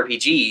case of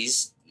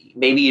RPGs,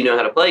 maybe you know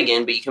how to play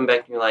again, but you come back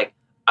and you're like,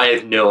 I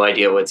have no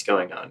idea what's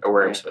going on or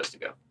where I'm supposed to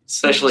go.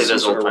 Especially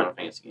those old Final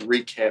Fantasy games.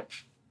 Recap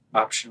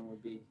option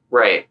would be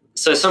right.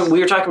 So we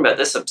were talking about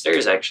this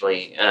upstairs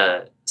actually.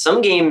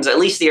 Some games, at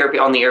least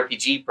on the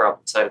RPG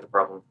side of the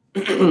problem,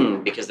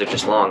 because they're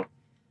just long.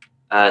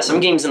 Some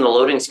games in the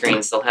loading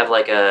screens they'll have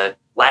like a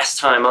last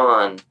time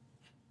on.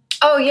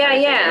 Oh yeah,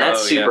 and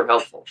that's super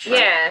helpful. Right?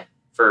 Yeah.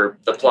 For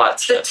the plot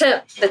stuff.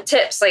 The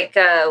tips, like,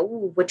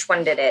 which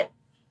one did it?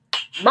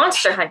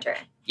 Monster Hunter.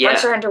 Yeah.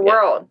 Monster Hunter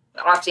World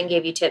often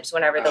gave you tips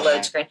whenever the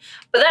load screen.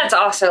 But that's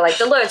also, like,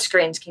 the load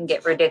screens can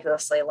get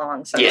ridiculously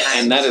long sometimes.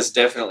 Yeah, and that is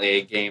definitely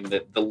a game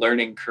that the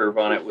learning curve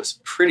on it was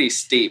pretty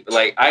steep.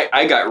 Like,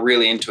 I got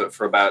really into it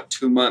for about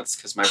 2 months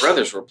because my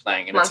brothers were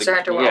playing. And Monster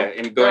Hunter World. Yeah,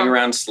 and going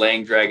around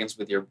slaying dragons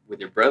with your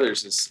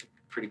brothers is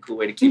a pretty cool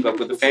way to keep up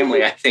with the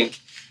family, I think.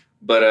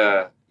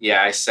 But,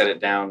 yeah, I set it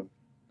down.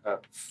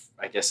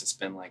 I guess it's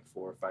been like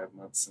 4 or 5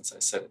 months since I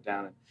set it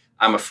down. And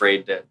I'm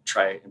afraid to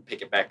try and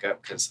pick it back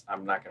up because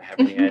I'm not going to have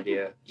any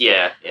idea.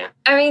 Yeah.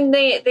 I mean,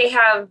 they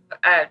have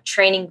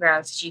training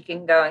grounds that you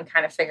can go and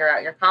kind of figure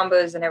out your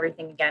combos and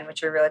everything again,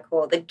 which are really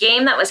cool. The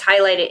game that was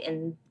highlighted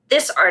in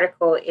this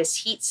article is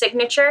Heat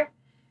Signature.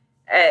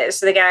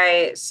 So the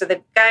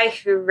guy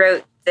who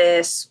wrote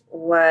this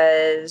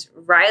was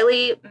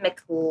Riley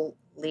McLeod.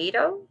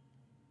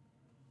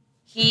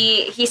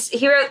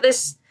 He wrote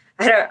this.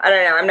 I don't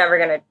know. I'm never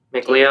gonna.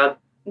 McLeod?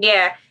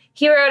 Yeah.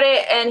 He wrote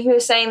it, and he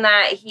was saying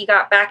that he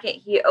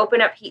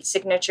opened up Heat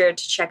Signature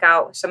to check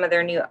out some of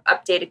their new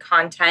updated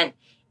content,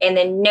 and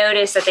then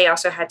noticed that they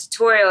also had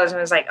tutorials, and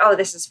was like, oh,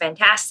 this is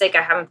fantastic.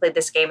 I haven't played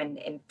this game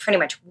in pretty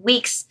much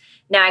weeks.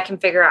 Now I can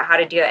figure out how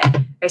to do it.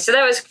 Right, so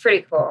that was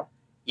pretty cool.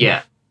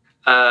 Yeah.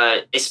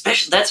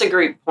 Especially, that's a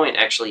great point,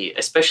 actually,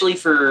 especially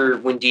for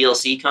when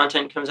DLC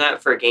content comes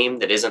out for a game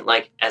that isn't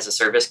like as a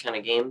service kind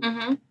of game.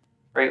 Mm-hmm.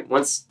 Right?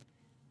 Once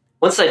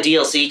that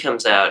DLC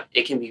comes out,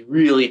 it can be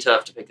really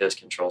tough to pick those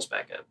controls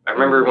back up. I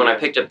remember when I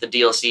picked up the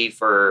DLC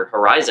for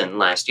Horizon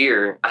last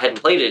year, I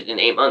hadn't played it in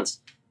 8 months.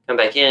 Come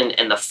back in,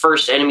 and the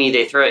first enemy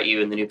they throw at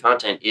you in the new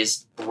content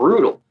is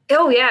brutal.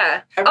 Oh,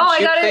 yeah.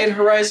 Haven't you played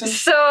Horizon?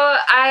 So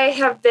I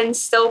have been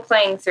still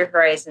playing through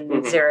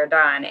Horizon Zero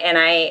Dawn, and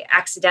I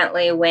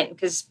accidentally went,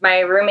 because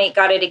my roommate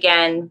got it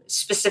again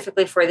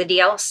specifically for the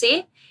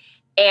DLC.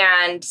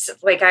 And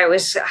like I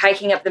was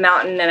hiking up the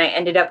mountain, and I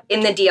ended up in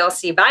the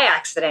DLC by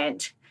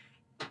accident.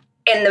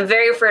 And the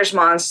very first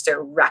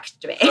monster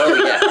wrecked me. Oh,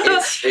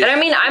 yeah. And I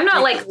mean, I'm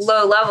not like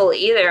low level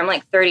either. I'm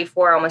like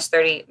 34, almost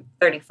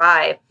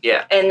 35.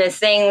 Yeah. And the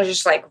thing was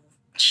just like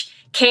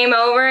came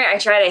over. I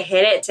tried to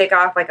hit it, take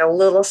off like a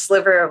little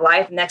sliver of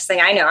life. Next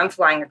thing I know, I'm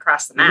flying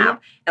across the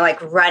map and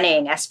like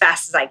running as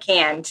fast as I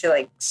can to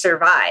like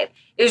survive.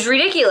 It was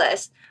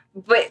ridiculous.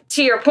 But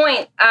to your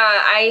point,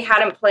 I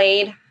hadn't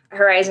played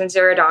Horizon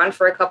Zero Dawn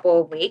for a couple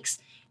of weeks.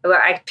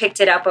 I picked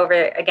it up over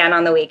again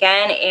on the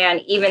weekend,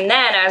 and even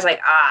then I was like,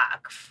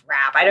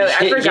 crap,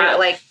 I forgot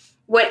like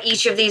what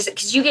each of these,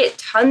 because you get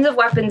tons of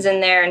weapons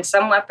in there, and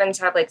some weapons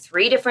have like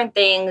 3 different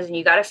things, and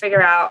you got to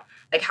figure out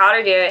like how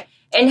to do it.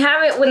 And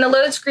have it when the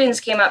load screens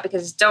came up,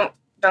 because don't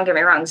get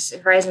me wrong,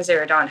 Horizon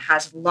Zero Dawn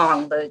has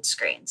long load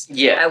screens.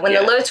 Yeah. When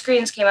the load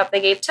screens came up,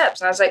 they gave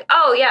tips, and I was like,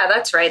 oh yeah,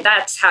 that's right,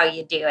 that's how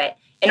you do it.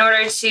 In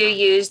order to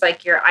use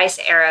like your ice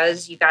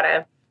arrows,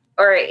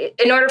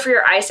 in order for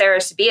your ice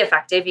arrows to be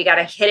effective, you got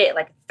to hit it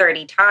like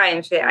 30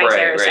 times for the ice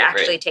arrows to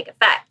actually take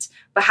effect.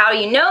 But how do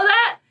you know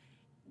that?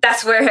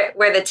 That's where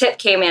the tip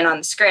came in on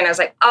the screen. I was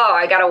like, oh,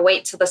 I got to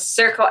wait till the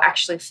circle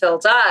actually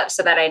fills up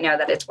so that I know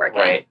that it's working.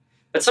 Right.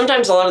 But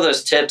sometimes a lot of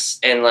those tips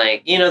and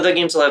like, the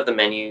games will have the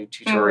menu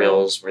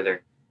tutorials where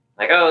they're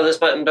like, oh, this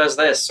button does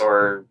this,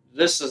 or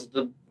this is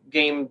the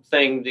game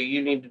thing that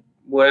you need to,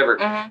 whatever.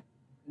 Mm-hmm.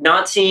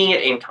 Not seeing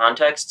it in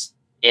context,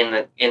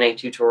 in a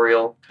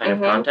tutorial kind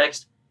of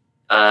context,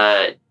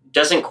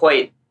 doesn't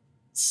quite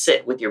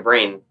sit with your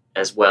brain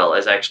as well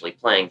as actually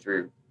playing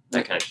through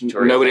that kind of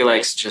tutorial. Nobody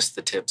likes just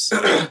the tips.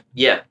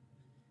 Yeah.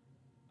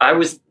 I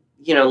was,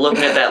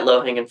 looking at that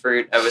low-hanging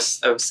fruit. I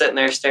was sitting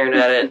there staring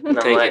at it, and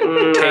I'm like,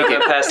 take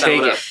it, pass that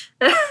one up.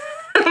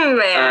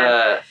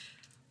 Man.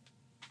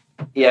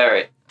 Yeah, all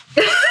right.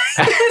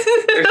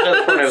 There's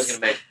another point I was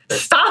going to make.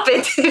 Stop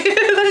it.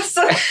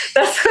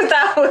 That's what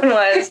that one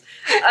was.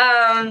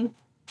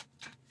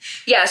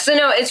 Yeah, so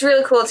no, it's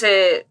really cool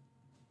to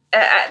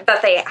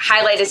that they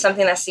highlighted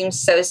something that seems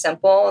so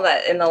simple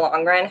that in the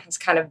long run has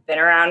kind of been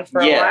around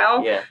for a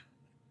while. Yeah.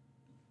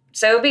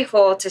 So it would be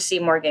cool to see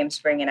more games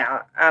bring it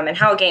out, and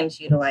how games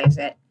utilize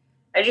it.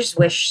 I just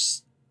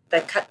wish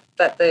that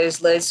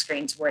those load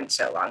screens weren't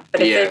so long.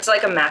 But if it's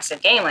like a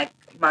massive game, like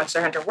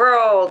Monster Hunter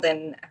World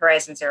and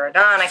Horizon Zero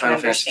Dawn, I can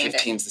understand it. Final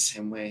Fantasy 15's the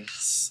same way.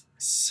 It's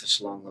such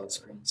long load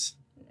screens.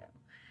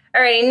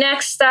 Alrighty,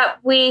 next up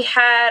we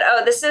had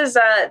this was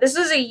a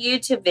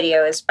YouTube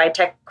video. It's by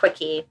Tech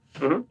Quickie.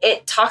 Mm-hmm.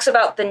 It talks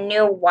about the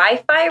new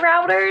Wi-Fi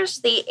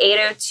routers, the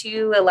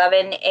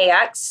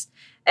 802.11ax.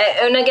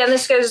 And again,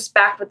 this goes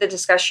back with the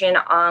discussion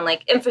on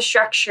like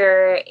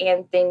infrastructure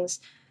and things.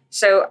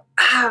 So,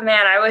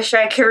 man, I wish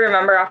I could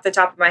remember off the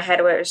top of my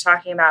head what it was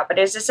talking about. But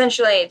it's going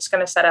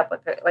to set up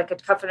like a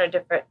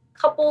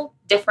couple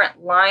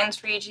different lines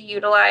for you to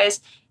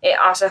utilize. It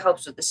also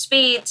helps with the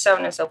speed, so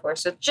on and so forth.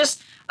 So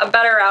just a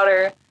better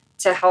router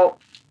to help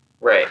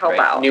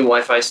out. New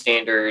Wi-Fi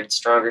standards,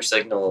 stronger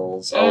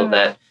signals, all of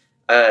that.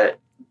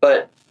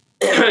 But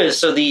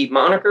so the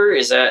moniker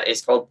is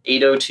called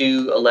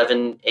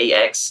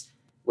 802.11ax,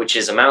 which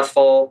is a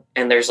mouthful,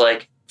 and there's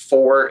like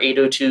 4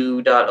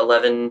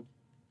 802.11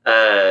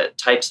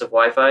 types of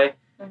Wi-Fi.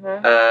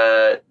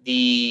 Mm-hmm.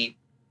 The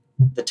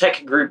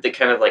tech group that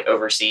kind of like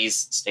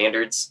oversees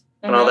standards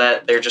and all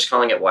that, they're just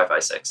calling it Wi-Fi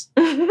 6.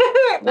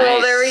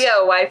 Well, there we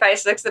go. Wi-Fi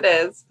 6 it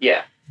is.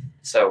 Yeah.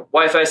 So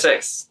Wi-Fi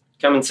 6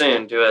 coming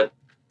soon to a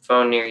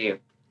phone near you.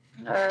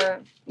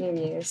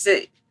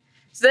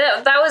 So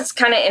that was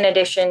kind of in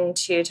addition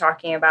to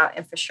talking about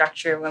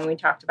infrastructure when we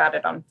talked about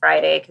it on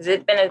Friday, because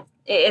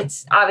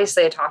it's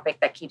obviously a topic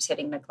that keeps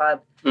hitting the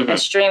club,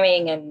 as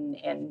streaming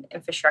and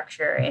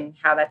infrastructure and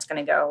how that's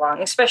going to go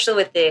along, especially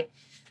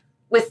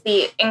with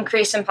the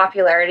increase in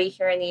popularity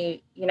here in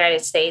the United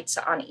States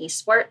on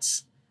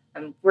esports.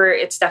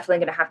 It's definitely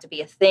going to have to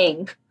be a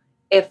thing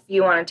if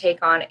you want to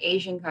take on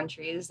Asian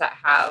countries that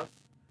have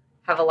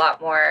a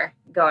lot more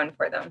going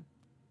for them.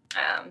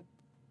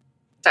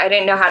 So I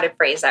didn't know how to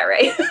phrase that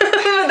right.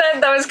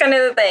 that was kind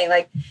of the thing.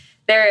 Like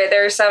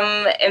there are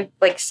some,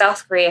 like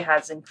South Korea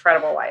has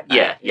incredible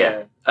Wi-Fi.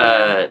 Yeah.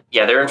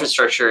 Their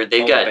infrastructure,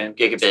 they've got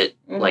gigabit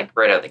like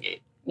right out the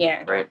gate.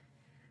 Yeah. Right.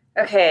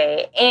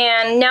 Okay,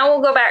 and now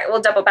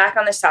we'll double back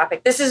on this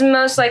topic. This is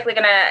most likely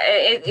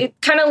it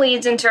kind of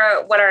leads into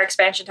what our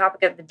expansion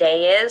topic of the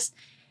day is.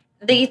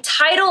 The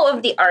title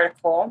of the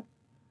article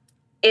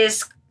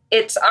it's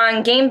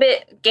on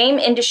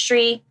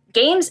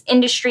gamesindustry.biz,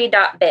 and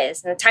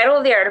the title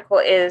of the article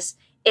is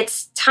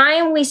 "It's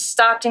Time We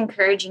Stopped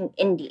Encouraging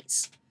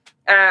Indies."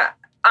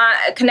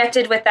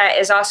 Connected with that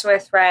is also a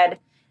thread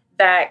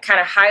that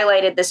kind of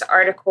highlighted this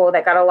article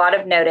that got a lot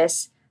of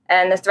notice.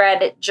 And the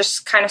thread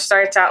just kind of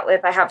starts out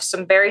with, I have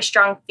some very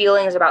strong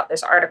feelings about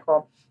this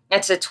article.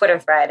 It's a Twitter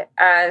thread.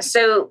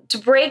 So to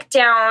break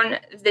down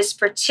this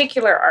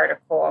particular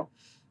article,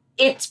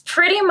 it's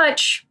pretty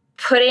much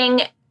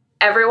putting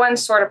everyone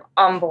sort of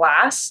on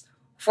blast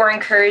for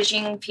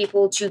encouraging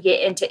people to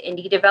get into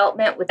indie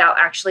development without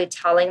actually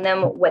telling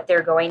them what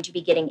they're going to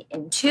be getting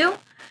into.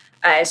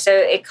 So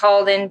it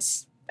called in,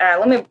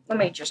 let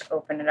me just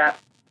open it up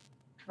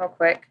real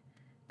quick.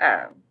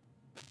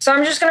 So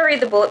I'm just going to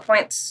read the bullet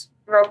points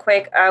real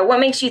quick.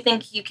 What makes you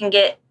think you can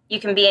be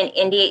an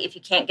indie if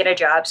you can't get a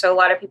job? So a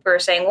lot of people are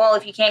saying, well,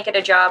 if you can't get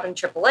a job in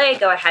AAA,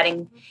 go ahead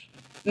and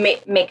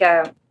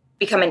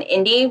become an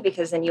indie,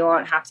 because then you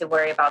won't have to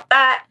worry about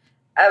that.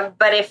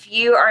 But if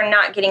you are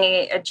not getting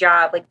a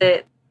job, like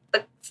the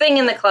thing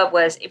in the club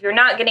was, if you're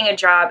not getting a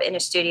job in a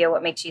studio,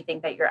 what makes you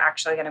think that you're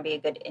actually going to be a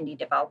good indie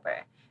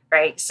developer,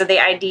 right? So the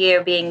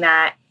idea being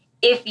that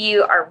if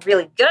you are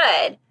really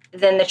good,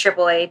 then the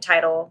AAA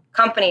title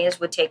companies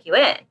would take you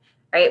in,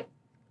 right?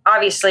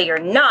 Obviously, you're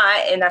not,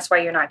 and that's why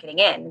you're not getting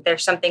in.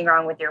 There's something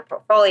wrong with your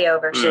portfolio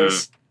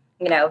versus,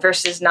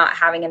 versus not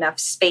having enough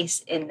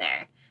space in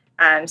there.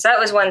 So that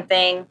was one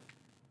thing.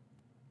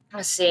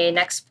 Let's see.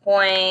 Next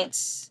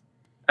point.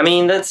 I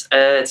mean, that's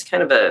it's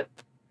kind of a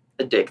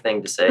dick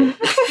thing to say.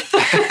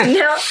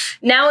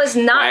 Now is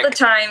not the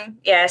time.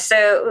 Yeah.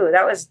 So,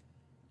 that was.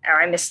 Oh,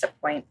 I missed a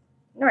point.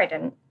 No, I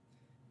didn't.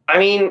 I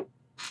mean,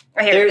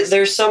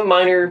 there's some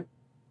minor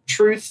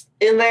truth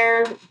in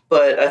there,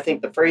 but I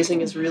think the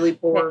phrasing is really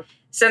poor.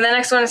 So the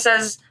next one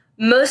says,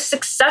 most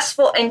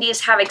successful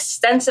indies have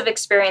extensive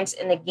experience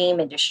in the game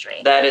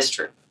industry. That is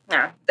true.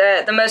 No,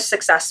 the most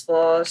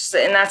successful,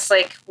 and that's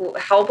like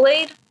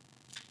Hellblade?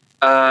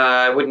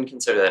 I wouldn't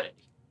consider that indie.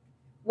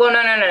 Well,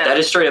 no. That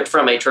is straight up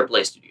from a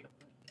AAA studio.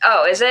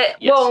 Oh, is it?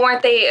 Yes. Well,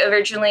 weren't they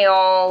originally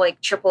all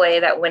like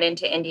AAA that went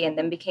into indie and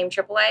then became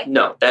AAA?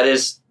 No, that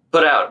is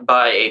put out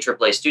by a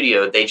AAA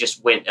studio. They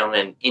just went on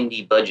an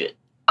indie budget.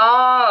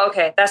 Oh,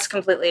 okay. That's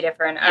completely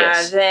different.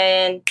 Yes.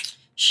 Then,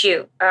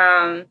 shoot.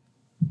 Man,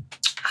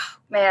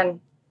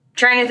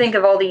 trying to think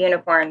of all the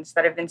unicorns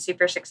that have been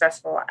super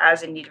successful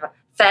as indie developers.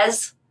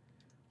 Fez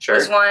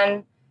was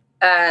one.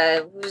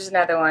 What was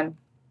another one?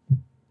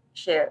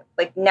 Shoot.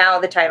 Like, now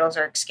the titles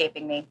are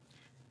escaping me.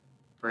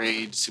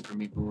 Braid, Super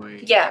Meat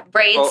Boy. Yeah,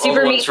 Braid,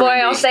 Super Meat Boy.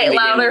 I'll say it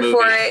louder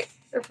for it.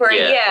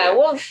 Yeah.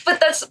 Well, but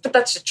that's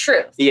the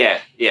truth. Yeah.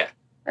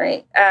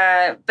 Right.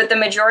 But the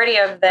majority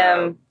of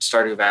them.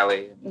 Stardew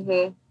Valley.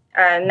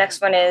 Mm-hmm.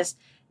 Next one is,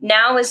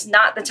 now is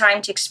not the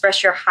time to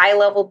express your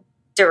high-level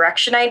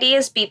direction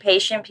ideas. Be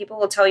patient. People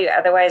will tell you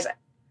otherwise.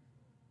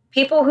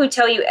 People who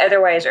tell you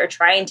otherwise are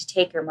trying to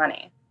take your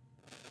money.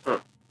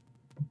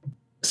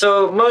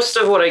 So most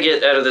of what I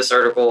get out of this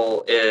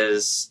article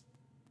is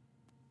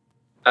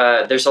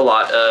there's a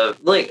lot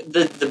of, like,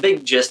 the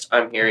big gist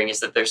I'm hearing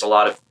is that there's a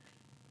lot of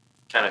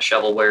kind of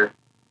shovelware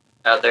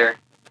out there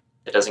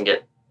that doesn't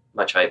get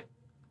much hype,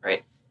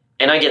 right?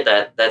 And I get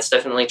that. That's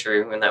definitely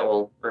true, and that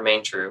will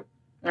remain true.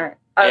 All right.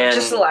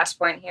 Just the last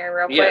point here,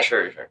 real quick. Yeah,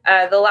 sure.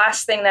 The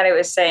last thing that it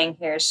was saying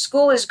here is,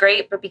 school is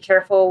great, but be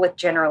careful with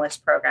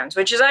generalist programs,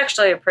 which is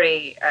actually a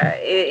pretty.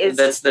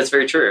 That's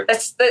very true.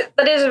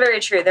 That is very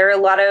true. There are a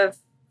lot of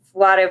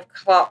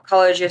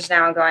colleges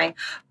now going,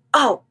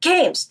 oh,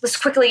 games. Let's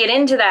quickly get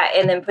into that,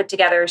 and then put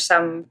together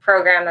some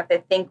program that they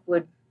think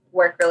would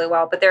work really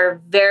well. But there are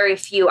very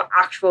few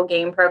actual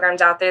game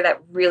programs out there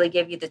that really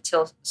give you the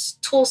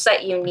tool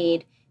set you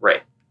need,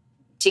 right,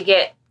 to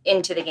get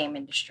into the game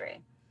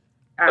industry.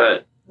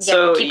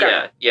 So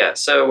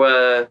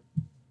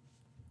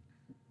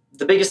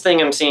the biggest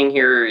thing I'm seeing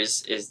here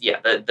is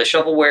the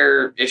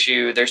shovelware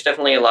issue. There's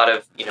definitely a lot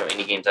of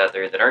indie games out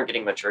there that aren't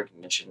getting much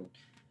recognition.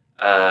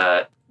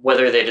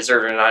 Whether they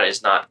deserve it or not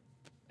is not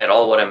at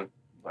all what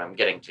I'm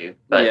getting to.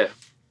 But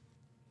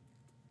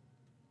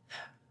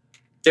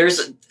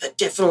there's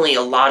definitely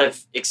a lot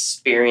of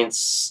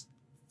experience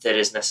that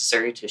is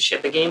necessary to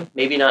ship a game.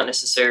 Maybe not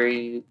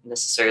necessarily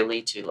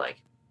to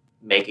like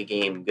make a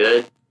game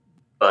good,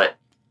 but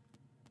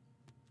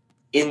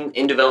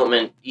in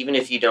development, even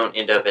if you don't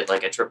end up at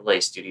like a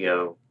AAA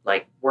studio,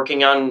 like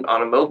working on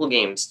a mobile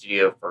game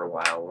studio for a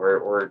while,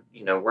 or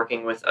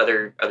working with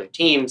other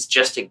teams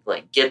just to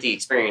like get the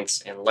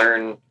experience and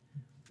learn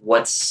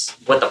what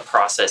the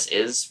process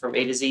is from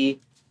A to Z,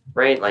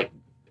 right? Like,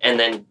 and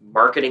then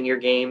marketing your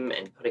game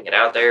and putting it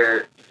out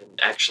there and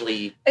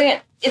actually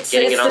it's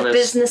the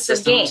business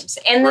of games,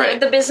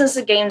 and the business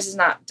of games is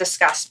not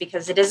discussed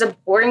because it is a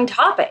boring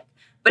topic.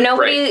 But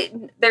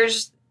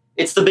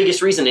it's the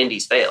biggest reason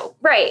indies fail.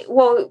 Right.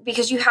 Well,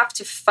 because you have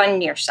to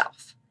fund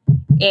yourself.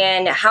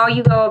 And how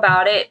you go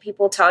about it,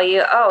 people tell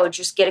you, oh,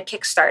 just get a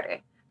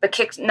Kickstarter. But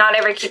not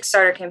every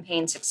Kickstarter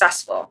campaign is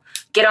successful.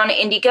 Get on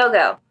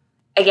Indiegogo.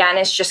 Again,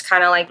 it's just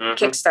kind of like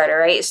Kickstarter,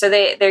 right? So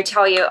they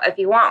tell you, if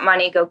you want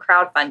money, go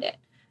crowdfund it,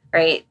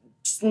 right?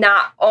 It's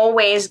not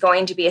always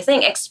going to be a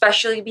thing,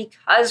 especially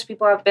because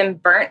people have been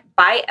burnt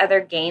by other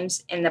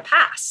games in the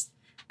past.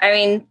 I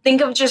mean,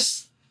 think of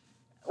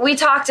we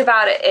talked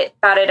about it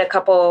a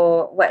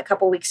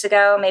couple weeks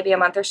ago, maybe a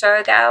month or so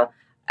ago.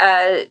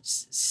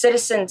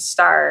 Citizen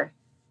Star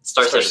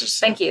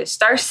Citizen. Thank you,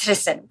 Star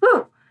Citizen.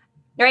 Woo!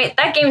 Right,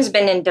 that game's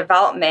been in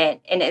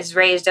development and has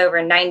raised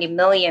over $90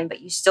 million,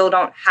 but you still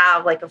don't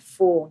have like a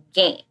full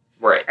game.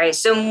 Right.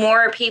 So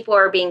more people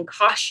are being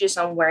cautious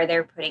on where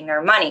they're putting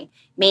their money.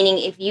 Meaning,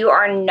 if you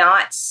are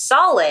not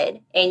solid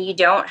and you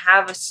don't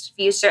have a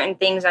few certain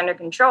things under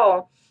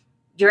control,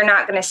 you're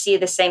not going to see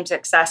the same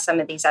success some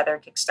of these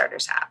other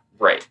Kickstarters have.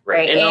 Right.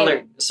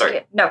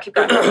 No, keep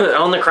going.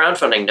 On the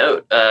crowdfunding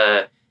note,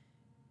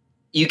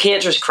 you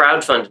can't just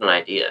crowdfund an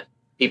idea.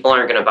 People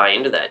aren't going to buy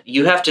into that.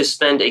 You have to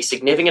spend a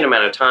significant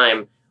amount of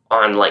time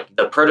on like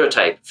the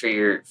prototype for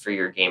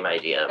your game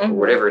idea or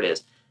whatever it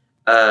is,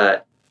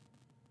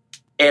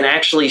 and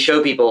actually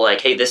show people like,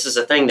 hey, this is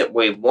a thing that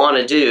we want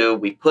to do.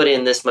 We put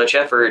in this much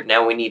effort.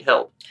 Now we need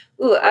help.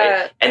 Ooh,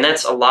 right? And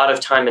that's a lot of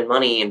time and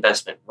money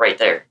investment right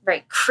there.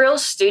 Right. Krill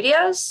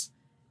Studios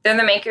They're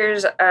the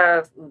makers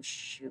of,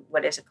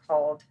 what is it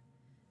called?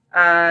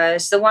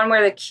 It's the one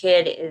where the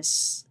kid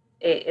is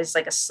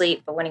like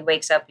asleep, but when he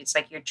wakes up, it's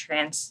like you're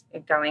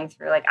going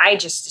through. Like, I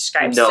just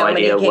described no so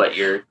many idea games. what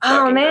you're Oh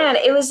talking man,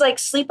 about. it was like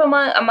Sleep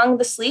Among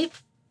the Sleep.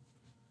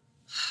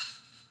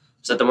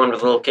 Is that the one with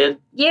the little kid?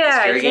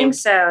 Yeah, I think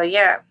so.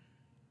 Yeah,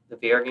 the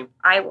VR game.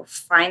 I will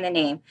find the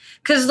name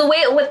because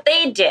what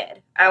they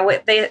did,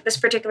 this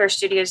particular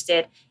studios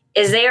did,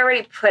 is they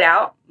already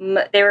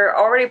they were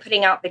already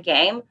putting out the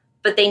game,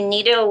 but they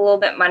needed a little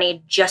bit of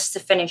money just to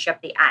finish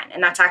up the end,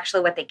 and that's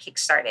actually what they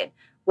kickstarted.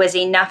 Was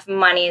enough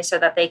money so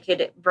that they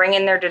could bring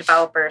in their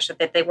developers so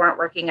that they weren't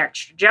working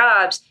extra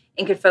jobs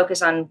and could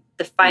focus on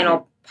the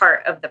final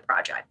part of the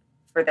project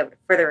for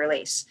the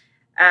release.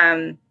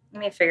 Let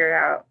me figure it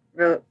out.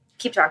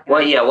 Keep talking.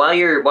 Well, yeah.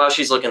 While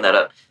she's looking that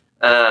up,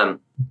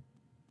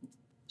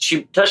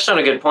 she touched on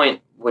a good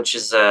point, which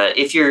is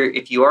if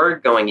you are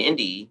going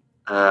indie,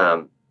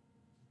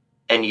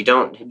 and you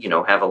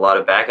don't have a lot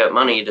of backup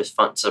money to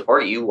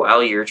support you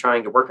while you're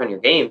trying to work on your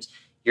games,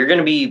 you're going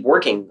to be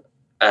working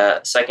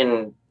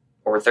second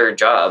or third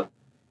job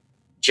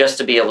just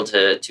to be able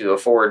to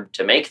afford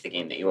to make the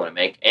game that you want to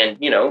make and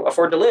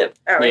afford to live.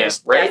 Oh, yeah,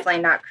 it's right?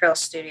 definitely not Krill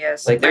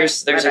Studios. Like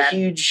there's a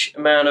huge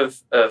amount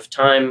of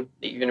time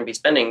that you're going to be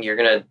spending. You're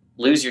going to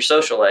lose your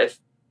social life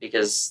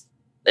because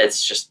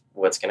it's just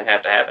what's going to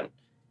happen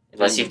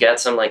unless you've got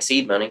some like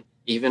seed money.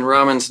 Even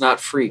ramen's not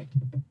free.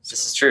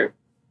 This is true.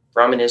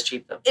 Ramen is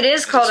cheap though. It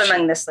is called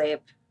Among the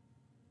Sleep.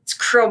 It's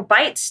Krill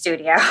Byte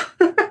Studio.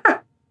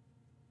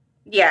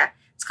 Yeah.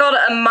 It's called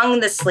Among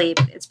the Sleep.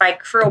 It's by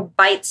Krill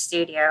Byte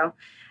Studio.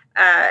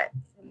 And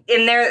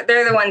they're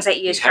the ones that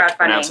use crowdfunding. You have to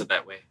pronounce crowdfunding. it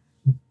that way.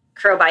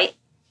 Krill Byte?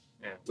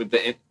 Yeah. With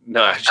the...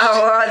 No.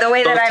 The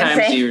way that I'm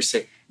saying. You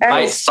say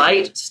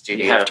Byte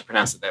Studio. You have to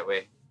pronounce it that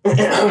way.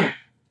 Right.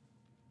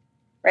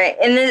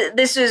 And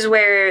this was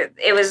where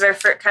it was their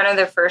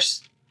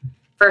first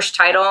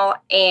title.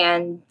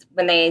 And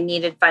when they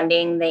needed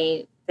funding,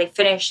 they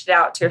finished it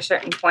out to a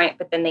certain point,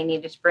 but then they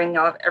needed to bring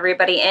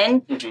everybody in.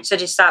 Mm-hmm. So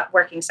to stop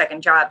working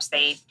second jobs,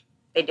 they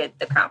did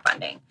the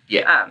crowdfunding.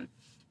 Yeah.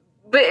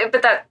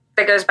 But that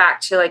goes back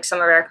to like some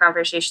of our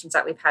conversations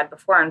that we've had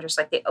before, and just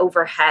like the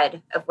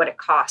overhead of what it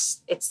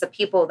costs. It's the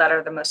people that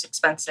are the most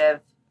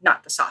expensive,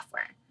 not the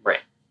software.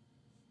 Right.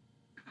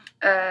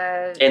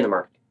 And the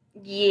marketing.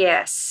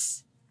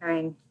 Yes. I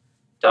mean,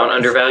 don't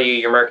undervalue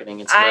your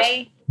marketing.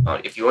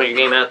 If you want your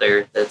game out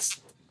there,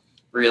 that's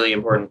really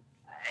important.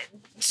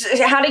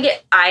 How to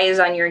get eyes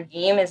on your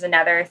game is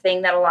another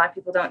thing that a lot of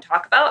people don't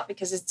talk about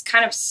because it's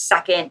kind of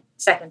second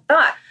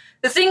thought.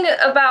 The thing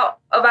about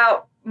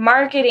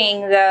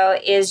marketing, though,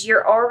 is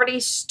you're already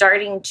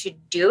starting to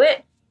do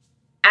it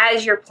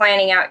as you're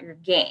planning out your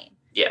game.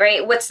 Yeah.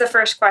 Right? What's the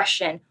first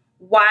question?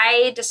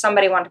 Why does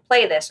somebody want to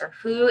play this? Or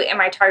who am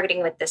I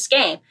targeting with this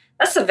game?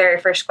 That's the very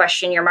first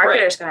question your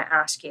marketer is going to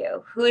ask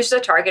you. Who's the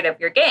target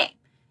of your game?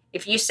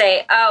 If you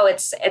say, oh,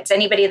 it's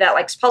anybody that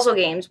likes puzzle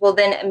games, well,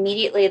 then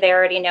immediately they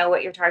already know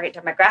what your target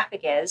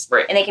demographic is.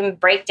 Right. And they can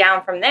break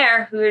down from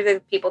there who are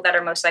the people that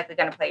are most likely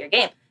going to play your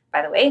game.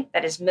 By the way,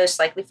 that is most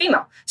likely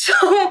female.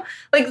 So,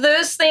 like,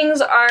 those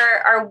things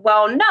are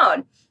well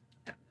known.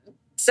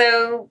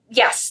 So,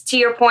 yes, to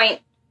your point,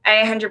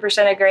 I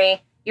 100%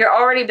 agree. You're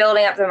already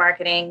building up the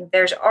marketing.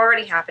 There's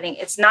already happening.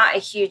 It's not a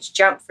huge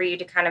jump for you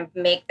to kind of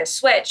make the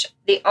switch.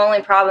 The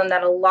only problem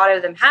that a lot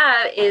of them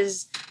have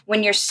is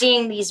when you're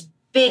seeing these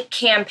big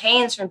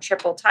campaigns from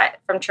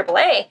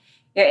AAA,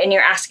 and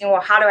you're asking,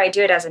 well, how do I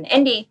do it as an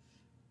indie?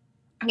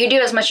 You do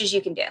as much as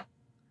you can do.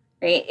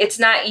 Right? It's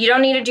not, you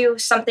don't need to do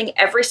something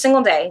every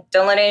single day.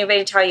 Don't let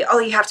anybody tell you, oh,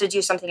 you have to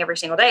do something every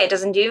single day. It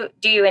doesn't do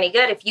you any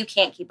good if you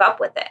can't keep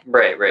up with it.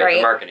 Right. The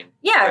marketing.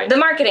 Yeah, right. The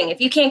marketing.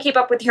 If you can't keep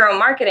up with your own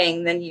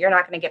marketing, then you're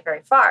not going to get very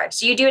far.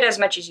 So you do it as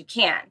much as you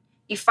can.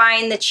 You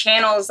find the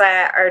channels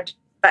that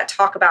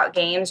talk about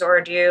games,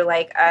 or do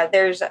like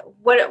there's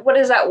what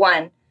is that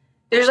one?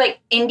 There's like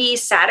Indie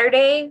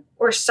Saturday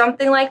or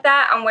something like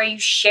that, on where you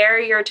share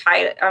your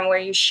title, on where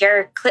you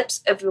share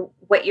clips of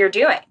what you're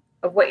doing,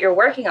 of what you're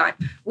working on.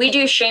 We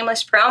do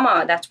shameless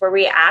promo. That's where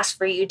we ask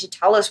for you to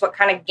tell us what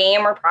kind of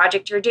game or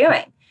project you're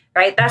doing,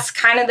 right? That's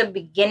kind of the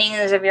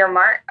beginnings of your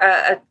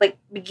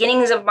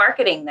beginnings of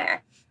marketing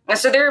there. And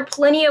so there are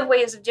plenty of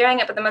ways of doing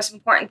it, but the most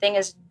important thing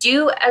is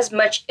do as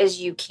much as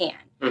you can.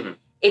 Mm-hmm.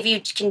 If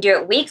you can do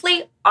it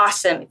weekly,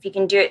 awesome. If you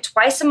can do it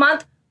twice a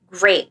month,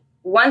 great.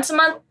 Once a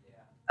month,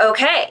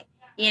 okay.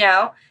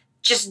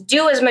 Just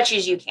do as much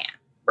as you can.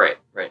 Right.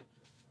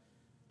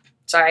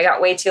 Sorry, I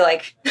got way too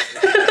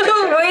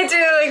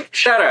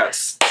shout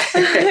outs.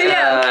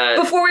 Yeah.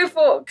 Before we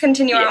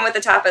continue on with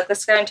the topic,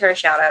 let's go into our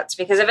shout outs,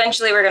 because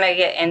eventually we're going to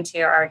get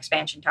into our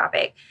expansion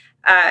topic,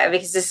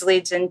 because this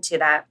leads into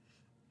that.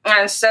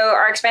 So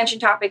our expansion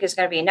topic is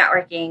going to be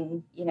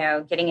networking,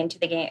 getting into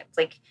the game,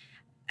 like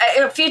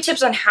a few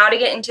tips on how to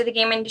get into the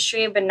game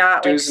industry, but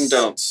not do's and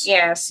don'ts.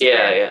 Yes.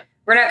 Yeah.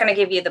 We're not going to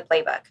give you the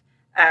playbook,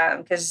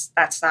 because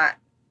that's not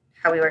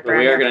how we work But around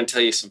we are here. going to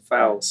tell you some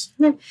fouls.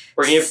 We're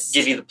going to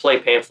give you the play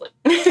pamphlet.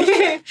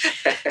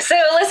 So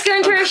let's go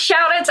into our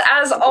shout-outs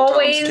as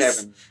always.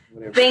 Kevin,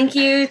 whatever. Thank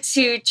you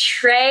to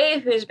Trey,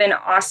 who's been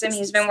awesome.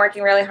 He's been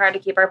working really hard to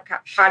keep our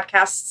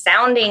podcast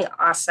sounding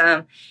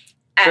awesome.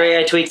 Trey,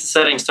 I tweaked the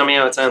settings. Tell me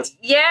how it sounds.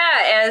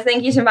 Yeah, and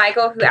thank you to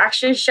Michael, who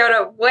actually showed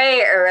up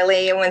way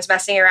early and was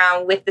messing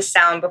around with the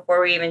sound before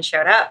we even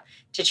showed up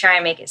to try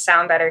and make it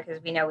sound better,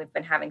 because we know we've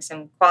been having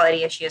some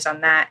quality issues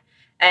on that.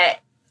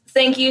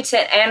 Thank you to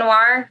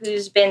Anwar,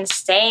 who's been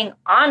staying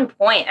on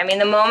point. I mean,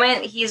 the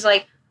moment he's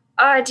like,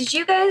 did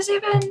you guys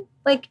even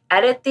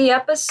edit the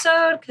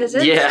episode? Because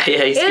he's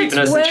keeping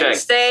us in check.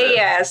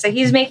 Wednesday, so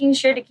he's making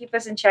sure to keep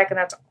us in check, and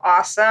that's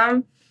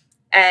awesome.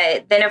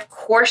 Then, of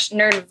course,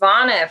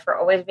 Nerdvana for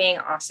always being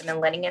awesome and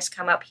letting us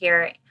come up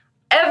here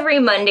every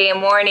Monday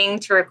morning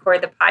to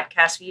record the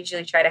podcast. We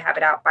usually try to have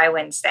it out by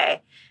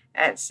Wednesday.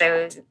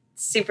 So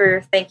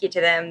super thank you to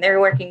them. They're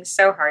working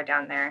so hard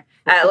down there.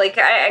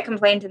 I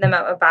complained to them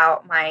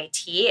about my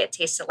tea. It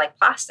tasted like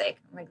plastic.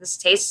 I'm like, this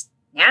tastes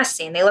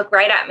nasty. And they look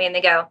right at me and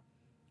they go,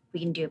 we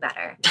can do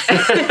better.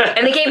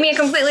 And they gave me a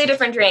completely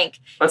different drink.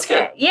 That's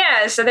good.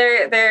 Yeah, so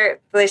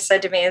they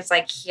said to me, it's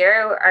like,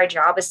 here, our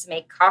job is to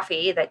make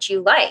coffee that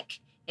you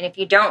like. And if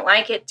you don't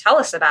like it, tell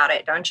us about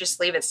it. Don't just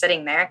leave it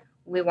sitting there.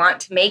 We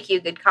want to make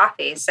you good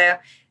coffee. So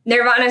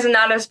Nirvana is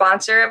not a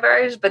sponsor of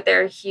ours, but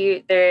they're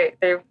huge.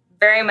 They're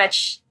very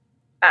much...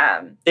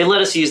 they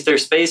let us use their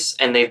space,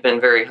 and they've been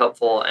very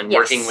helpful, and Yes.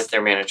 working with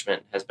their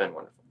management has been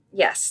wonderful.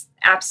 Yes,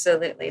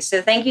 absolutely. So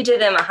thank you to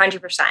them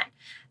 100%.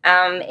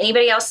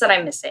 Anybody else that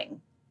I'm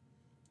missing?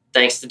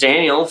 Thanks to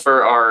Daniel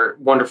for our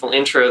wonderful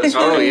intro this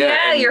Oh, morning.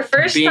 yeah. Your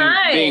first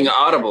time. Being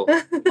audible.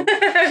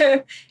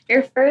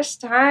 Your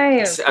first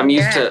time. I'm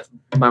used to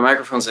my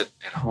microphones at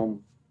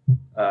home.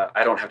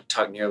 I don't have to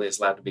talk nearly as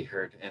loud to be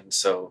heard. And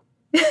so...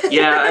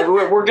 Yeah,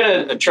 we're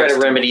going to try to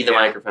remedy the Yeah.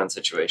 microphone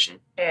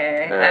situation.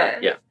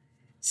 Yeah.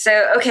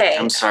 So, okay.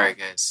 I'm sorry,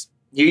 guys.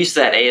 You used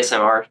that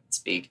ASMR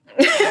speak.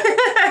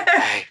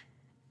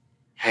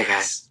 Hey,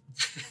 guys.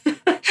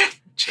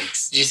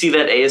 Jinx. Did you see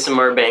that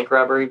ASMR bank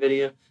robbery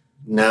video?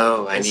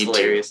 No, It's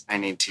hilarious. I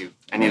need to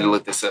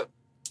look this up.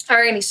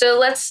 Alrighty, so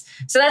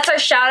that's our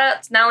shout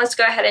outs. Now let's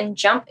go ahead and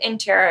jump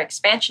into our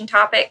expansion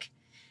topic.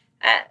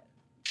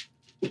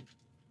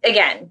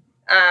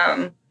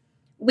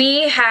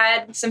 We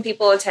had some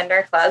people attend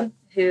our club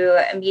who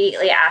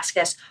immediately asked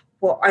us,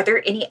 well, are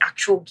there any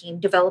actual game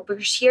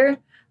developers here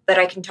that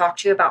I can talk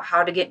to about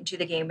how to get into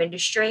the game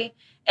industry?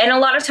 And a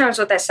lot of times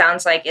what that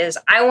sounds like is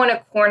I want to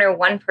corner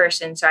one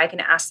person so I can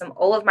ask them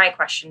all of my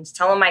questions,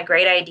 tell them my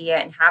great idea,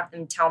 and have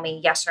them tell me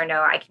yes or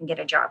no, I can get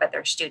a job at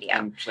their studio.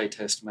 And play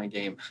test my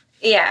game.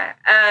 Yeah,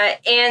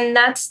 and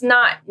that's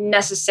not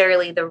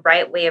necessarily the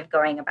right way of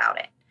going about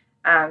it.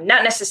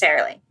 Not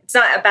necessarily. It's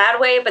not a bad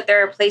way, but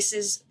there are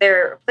places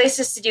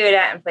to do it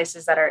at and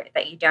places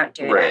that you don't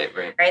do it at.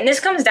 Right. And this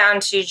comes down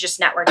to just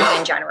networking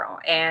in general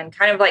and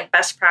kind of like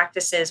best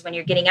practices when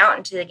you're getting out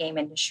into the game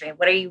industry.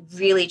 What are you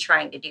really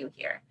trying to do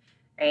here?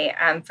 Right?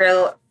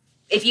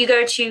 If you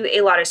go to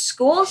a lot of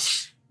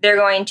schools, they're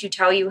going to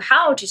tell you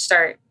how to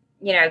start,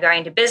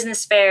 going to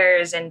business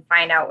fairs and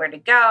find out where to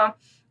go.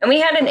 And we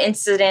had an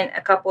incident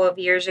a couple of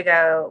years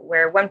ago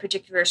where one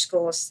particular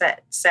school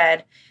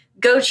said,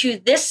 go to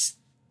this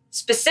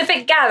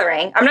specific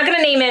gathering. I'm not going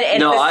to name it.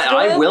 No,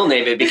 I will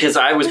name it because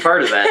I was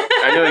part of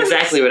that. I know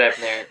exactly what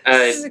happened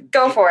there.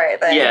 Go for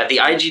it. Then. Yeah, the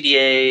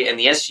IGDA and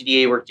the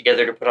SGDA worked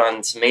together to put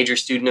on some major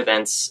student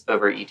events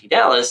over at ET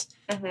Dallas.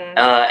 Mm-hmm.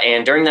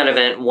 And during that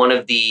event, one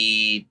of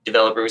the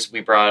developers we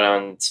brought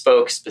on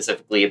spoke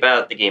specifically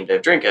about the Game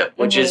Dev Drink Up,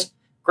 which is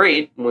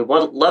great. And we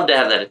would love to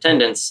have that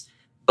attendance.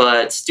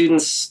 But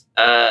students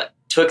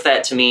took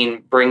that to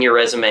mean bring your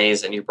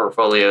resumes and your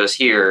portfolios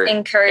here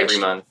encouraged every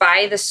month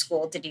by the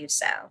school to do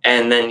so.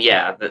 And then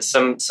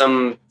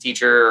some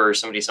teacher or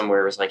somebody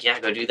somewhere was like, yeah,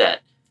 go do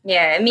that.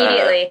 Yeah,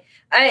 immediately.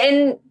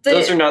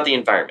 Those are not the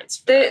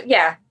environments.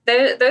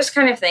 Those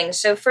kind of things.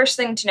 So first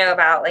thing to know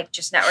about like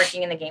just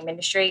networking in the game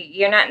industry,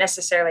 you're not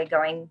necessarily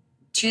going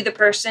to the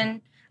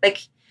person.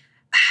 Like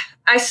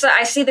I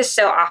see this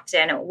so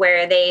often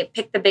where they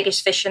pick the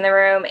biggest fish in the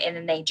room and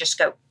then they just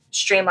go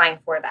streamline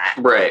for that.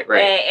 Right.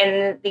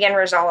 And the end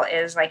result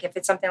is like if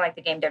it's something like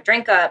the Game Dev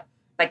Drink Up,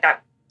 like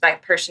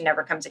that person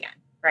never comes again,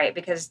 right?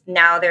 Because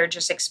now they're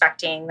just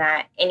expecting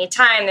that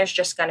anytime there's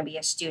just going to be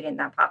a student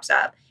that pops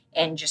up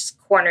and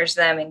just corners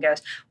them and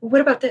goes, well,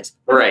 what about this?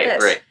 What about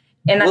this? Right.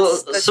 And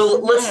so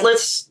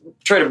let's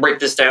try to break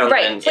this down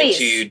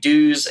please. into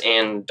do's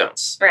and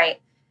don'ts.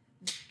 Right.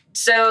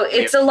 So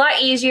it's a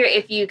lot easier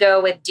if you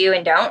go with do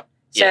and don't.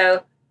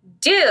 So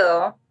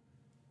do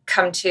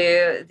come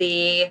to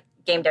the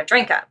Game Dev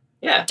Drink Up.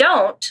 Yeah.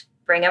 Don't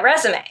bring a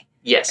resume.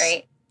 Yes.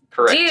 Right.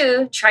 Correct.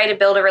 Do try to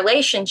build a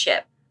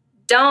relationship.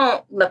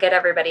 Don't look at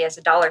everybody as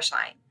a dollar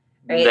sign.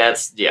 Right.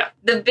 That's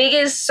the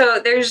biggest. So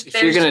there's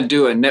if you're gonna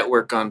do a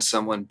network on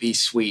someone, be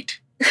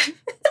sweet.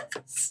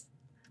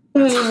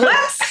 What?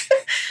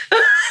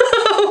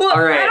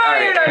 All right. I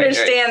don't even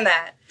understand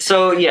that.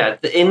 So yeah,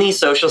 in these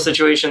social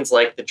situations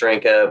like the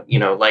drink up,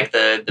 like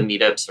the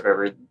meetups,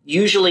 whatever,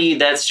 usually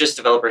that's just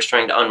developers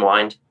trying to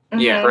unwind.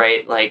 Yeah.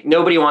 Right? Like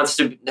nobody wants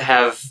to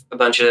have a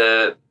bunch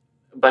of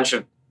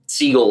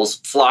seagulls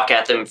flock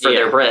at them for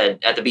their bread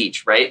at the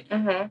beach, right?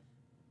 Mm-hmm.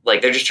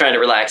 Like they're just trying to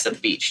relax at the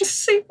beach.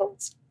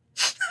 Seagulls.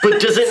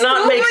 But does it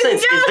not make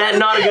sense? God. Is that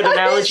not a good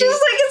analogy?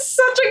 It's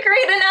such a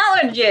great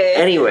analogy.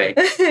 Anyway,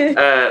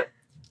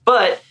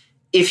 but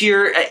if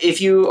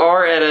you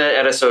are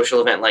at a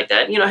social event like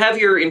that, have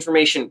your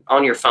information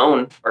on your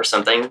phone or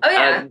something. Oh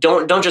yeah.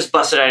 Don't just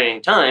bust it out at any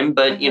time.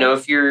 But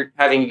if you're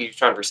having a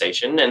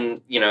conversation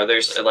and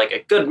there's like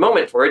a good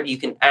moment for it, you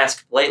can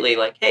ask politely,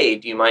 like, "Hey,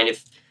 do you mind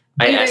if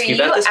I ask you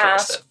about this kind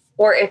of stuff?"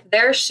 Or if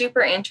they're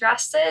super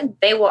interested,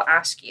 they will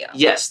ask you.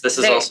 Yes, this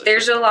is also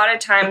There's true. a lot of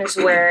times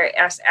where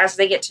as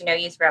they get to know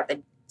you throughout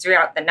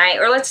the night,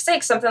 or let's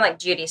take something like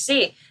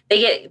GDC, they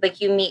get like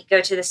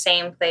go to the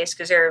same place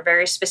because there are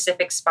very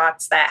specific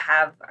spots that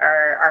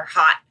are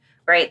hot,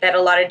 right? That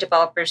a lot of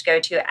developers go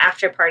to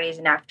after parties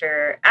and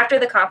after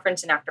the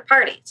conference and after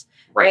parties,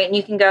 right? And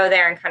you can go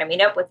there and kind of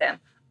meet up with them.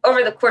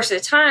 Over the course of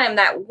the time,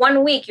 that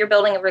 1 week, you're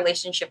building a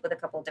relationship with a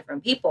couple of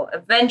different people.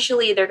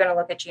 Eventually, they're going to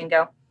look at you and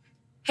go,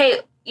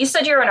 "Hey, you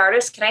said you're an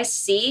artist. Can I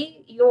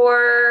see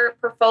your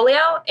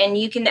portfolio?" And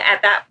you can,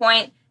 at that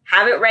point,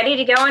 have it ready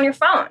to go on your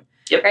phone.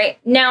 Yep. Right?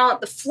 Now,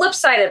 the flip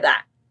side of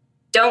that,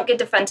 don't get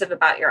defensive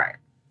about your art.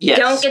 Yes.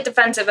 Don't get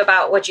defensive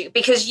about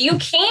because you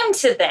came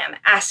to them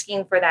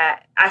asking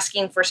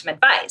for some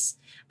advice.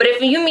 But if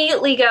you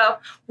immediately go,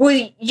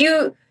 "Well,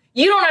 you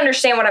don't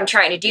understand what I'm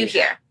trying to do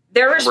here,"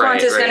 their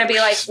response is going to be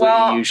like,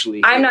 "Well,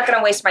 I'm not going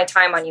to waste my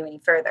time on you any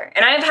further."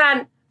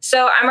 And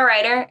so I'm a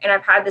writer, and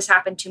I've had this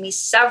happen to me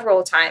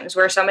several times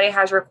where somebody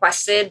has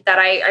requested that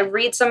I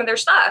read some of their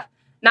stuff.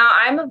 Now,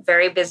 I'm a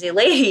very busy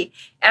lady,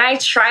 and I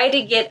try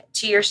to get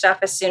to your stuff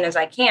as soon as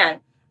I can.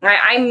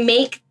 I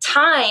make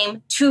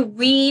time to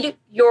read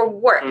your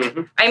work.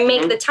 Mm-hmm. I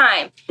make the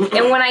time.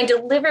 And when I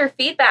deliver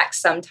feedback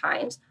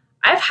sometimes,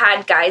 I've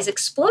had guys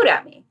explode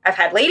at me. I've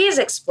had ladies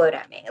explode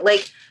at me.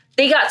 Like,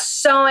 they got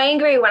so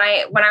angry when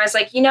I was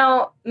like,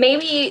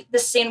 maybe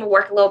this scene will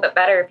work a little bit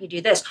better if you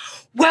do this.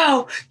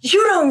 "Wow,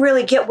 you don't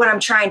really get what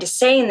I'm trying to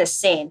say in this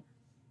scene.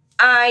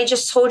 I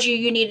just told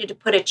you needed to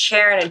put a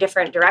chair in a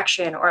different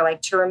direction or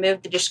like to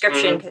remove the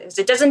description because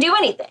it doesn't do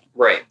anything."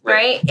 Right.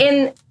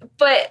 And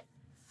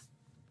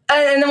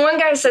then one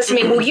guy says to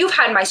me, "Well, you've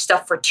had my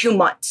stuff for 2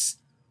 months.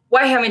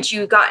 Why haven't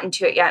you gotten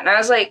to it yet?" And I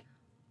was like,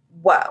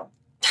 whoa.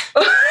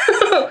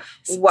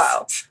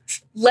 Whoa.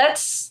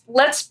 Let's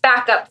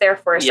back up there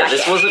for a second. Yeah,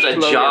 this wasn't a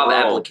job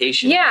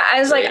application. Yeah, I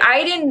was like,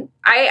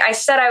 I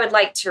said I would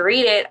like to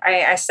read it.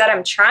 I said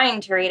I'm trying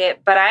to read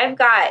it, but I'm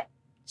a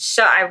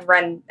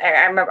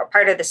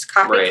part of this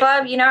coffee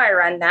club, I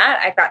run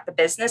that. I've got the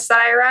business that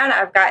I run.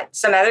 I've got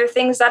some other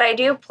things that I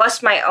do,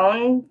 plus my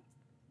own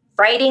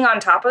writing on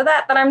top of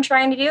that I'm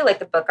trying to do, like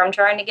the book I'm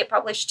trying to get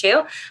published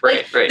too.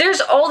 Right. There's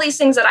all these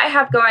things that I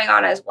have going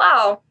on as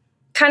well.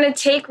 Kind of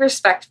take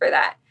respect for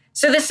that.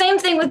 So the same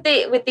thing with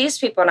these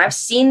people, and I've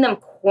seen them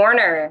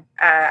corner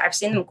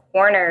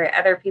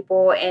other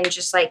people and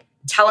just like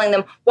telling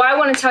them, "Well, I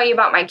want to tell you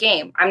about my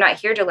game. I'm not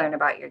here to learn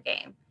about your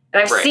game."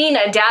 And I've seen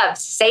a dev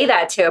say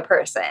that to a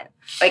person,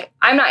 like,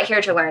 "I'm not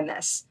here to learn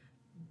this.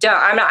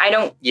 I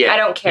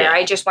don't care. Yeah.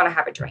 I just want to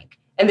have a drink."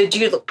 And the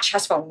dude looked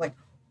chest falling, like,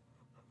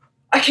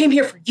 "I came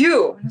here for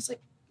you." And I was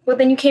like, "Well,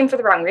 then you came for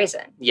the wrong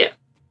reason." Yeah.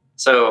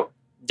 So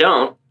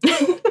don't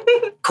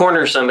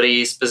corner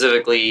somebody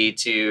specifically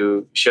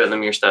to show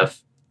them your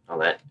stuff, all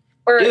that.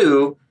 Or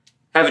do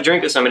have a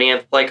drink with somebody and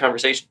have a polite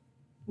conversation.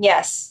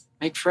 Yes.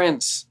 Make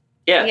friends.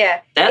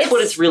 Yeah. That's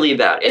what it's really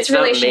about. It's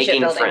about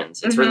making building.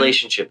 friends. It's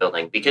relationship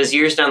building. Because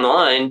years down the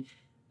line,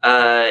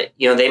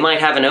 they might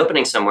have an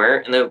opening somewhere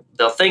and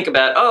they'll think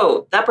about,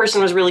 "Oh, that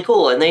person was really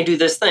cool and they do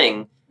this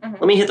thing.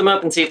 Let me hit them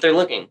up and see if they're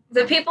looking."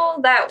 The people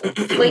that,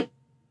 like,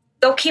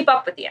 they'll keep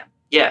up with you.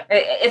 Yeah.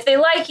 If they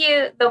like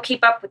you, they'll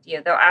keep up with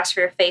you. They'll ask for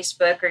your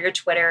Facebook or your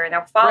Twitter, and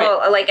they'll follow.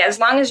 Right. Like, as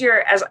long as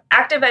you're as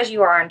active as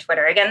you are on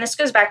Twitter. Again, this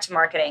goes back to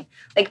marketing.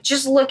 Like,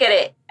 just look at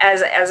it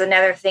as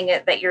another thing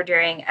that you're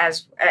doing.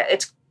 As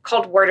it's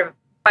called word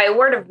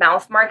of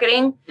mouth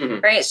marketing,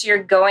 right? So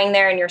you're going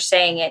there and you're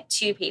saying it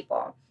to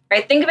people,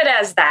 right? Think of it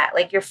as that.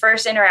 Like, your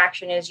first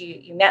interaction is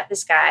you met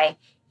this guy.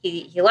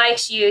 He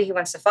likes you. He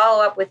wants to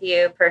follow up with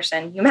you.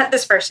 You met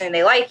this person.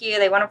 They like you.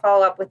 They want to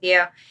follow up with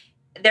you.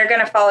 They're going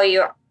to follow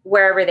you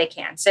wherever they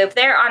can. So if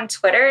they're on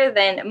Twitter,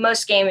 then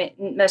most game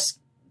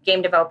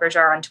developers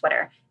are on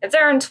Twitter. If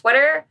they're on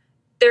Twitter,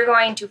 they're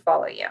going to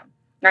follow you,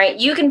 right?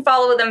 You can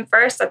follow them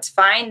first. That's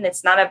fine.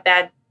 That's not a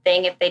bad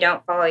thing if they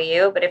don't follow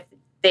you. But if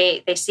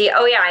they see,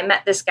 "Oh yeah, I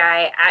met this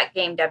guy at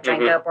Game Dev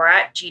Drink Up or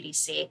at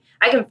GDC,"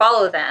 I can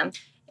follow them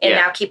and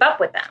now keep up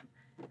with them.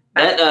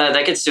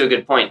 That gets to a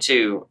good point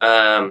too.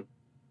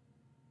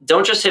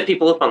 Don't just hit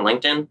people up on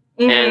LinkedIn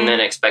and then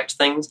expect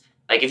things.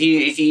 Like, if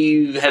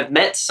you have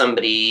met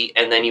somebody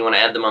and then you want to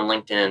add them on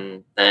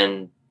LinkedIn,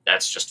 then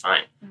that's just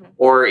fine.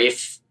 Or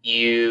if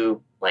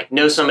you like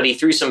know somebody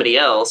through somebody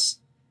else,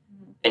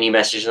 and you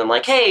message them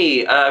like,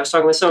 hey, I was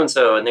talking with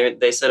so-and-so, and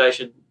they said I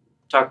should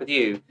talk with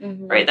you,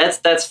 right?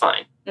 That's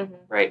fine,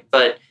 right?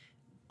 But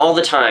all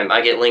the time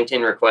I get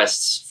LinkedIn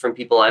requests from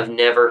people I've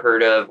never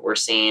heard of or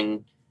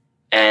seen.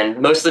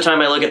 And most of the time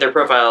I look at their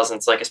profiles and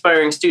it's like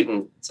aspiring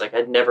student. It's like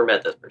I'd never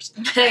met this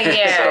person.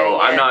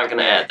 I'm not going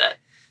to add that.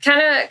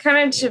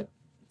 Kind of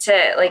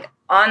to like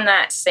on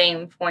that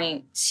same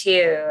point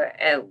too,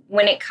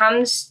 when it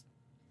comes,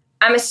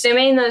 I'm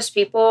assuming those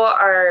people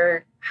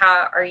are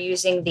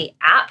using the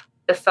app,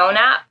 the phone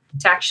app,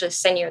 to actually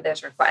send you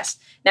those requests.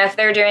 Now, if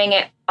they're doing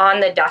it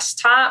on the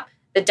desktop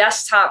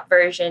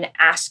version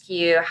asks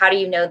you, how do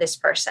you know this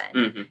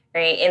person?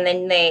 Right. And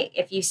then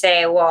if you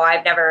say, well,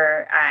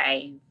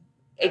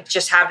 it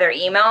just have their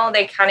email,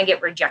 they kind of get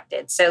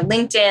rejected. So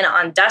LinkedIn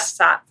on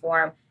desktop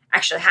form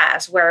actually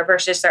has, where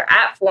versus their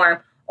app form,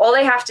 all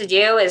they have to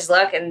do is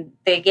look and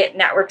they get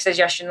network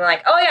suggestion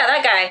like, oh yeah,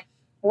 that guy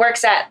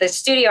works at the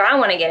studio I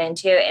want to get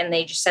into, and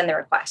they just send the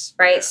request,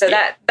 right? So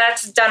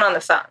that's done on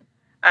the phone.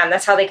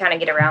 That's how they kind of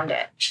get around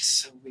it. Which is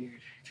so weird.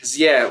 Because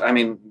I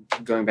mean,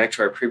 going back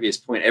to our previous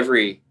point, I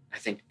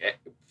think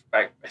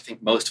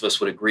most of us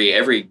would agree,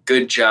 every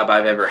good job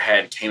I've ever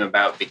had came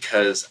about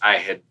because I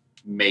had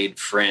made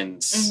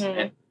friends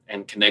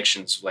and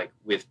connections like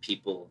with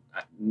people,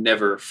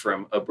 never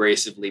from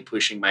abrasively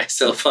pushing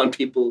myself on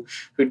people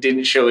who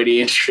didn't show any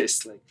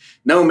interest. Like,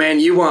 no, man,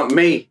 you want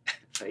me.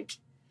 Like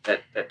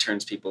that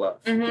turns people off.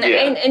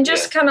 And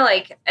just kind of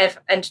like,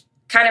 and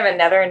kind of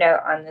another note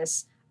on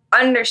this,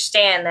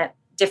 understand that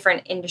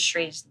different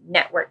industries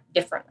network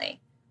differently,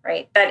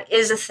 right? That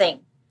is a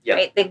thing,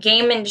 right? The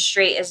game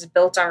industry is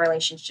built on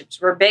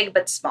relationships. We're big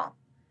but small.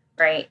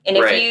 Right. And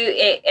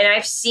and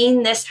I've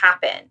seen this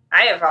happen.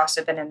 I have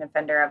also been an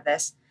offender of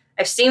this.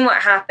 I've seen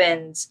what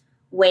happens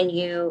when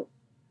you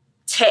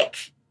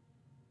tick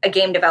a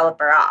game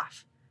developer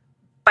off.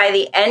 By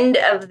the end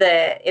of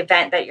the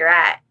event that you're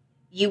at,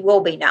 you will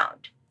be known.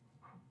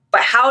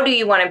 But how do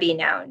you want to be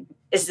known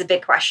is the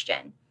big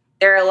question.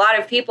 There are a lot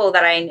of people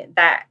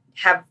that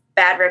have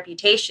bad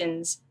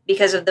reputations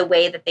because of the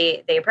way that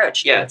they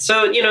approach. Yeah.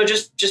 So,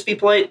 just be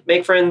polite,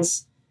 make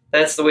friends.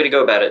 That's the way to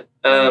go about it.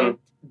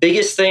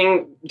 Biggest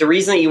thing, the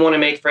reason that you want to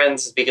make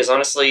friends is because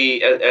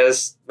honestly,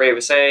 as Ray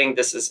was saying,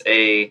 this is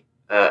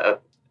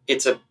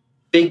it's a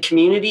big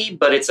community,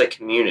 but it's a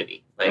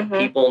community. Like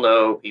people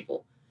know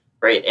people,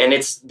 right? And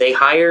it's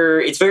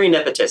very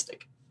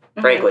nepotistic,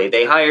 frankly.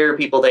 They hire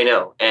people they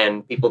know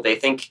and people they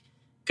think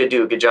could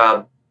do a good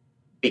job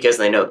because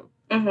they know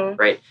them,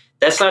 right?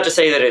 That's not to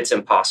say that it's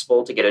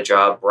impossible to get a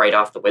job right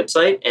off the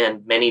website,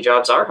 and many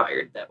jobs are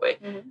hired that way.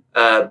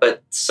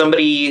 But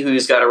somebody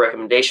who's got a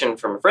recommendation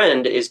from a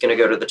friend is going to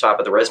go to the top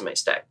of the resume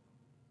stack.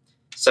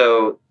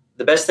 So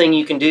the best thing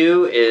you can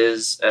do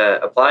is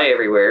apply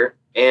everywhere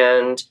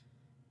and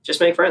just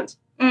make friends.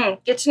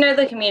 Get to know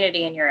the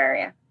community in your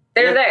area.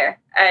 They're there.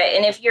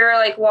 And if you're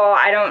like, well,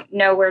 I don't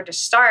know where to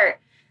start,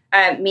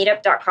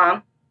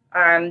 meetup.com.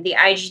 The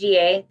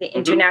IGDA, the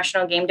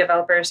International Game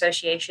Developer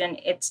Association,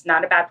 it's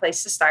not a bad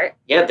place to start.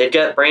 Yeah, they've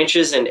got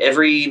branches in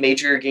every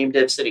major game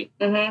dev city.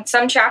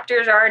 Some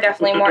chapters are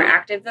definitely more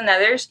active than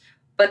others,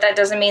 but that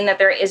doesn't mean that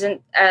there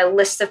isn't a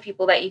list of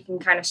people that you can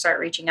kind of start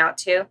reaching out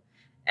to.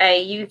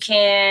 You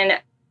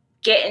can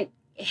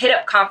hit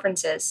up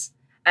conferences.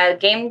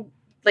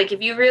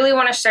 If you really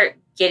want to start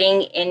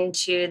getting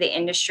into the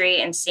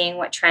industry and seeing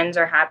what trends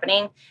are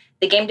happening,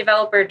 the Game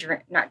Developer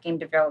GDC.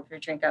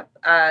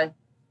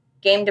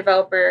 Game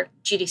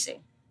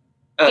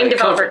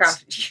Developer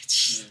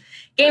Conference.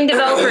 Game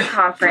Developer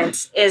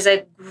Conference is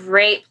a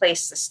great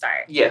place to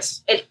start.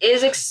 Yes. It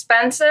is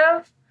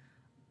expensive,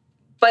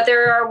 but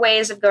there are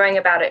ways of going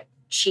about it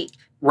cheap.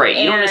 Right.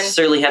 You don't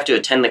necessarily have to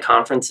attend the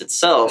conference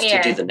itself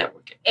to do the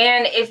networking.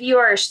 And if you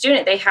are a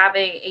student, they have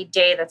a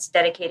day that's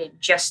dedicated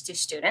just to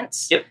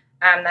students. Yep.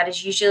 That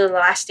is usually the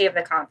last day of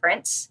the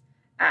conference.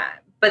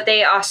 But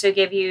they also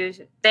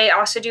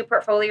do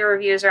portfolio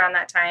reviews around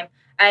that time.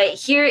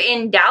 Here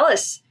in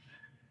Dallas,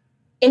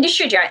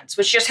 Industry Giants,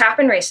 which just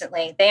happened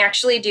recently, they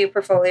actually do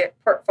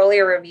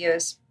portfolio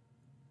reviews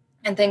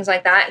and things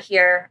like that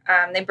here.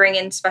 They bring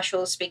in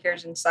special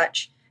speakers and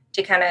such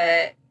to kind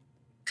of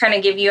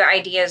give you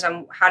ideas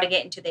on how to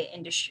get into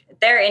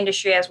their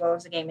industry as well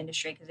as the game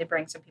industry, because they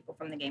bring some people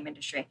from the game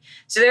industry.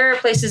 So there are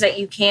places that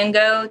you can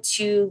go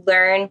to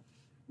learn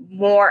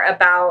more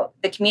about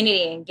the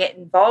community and get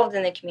involved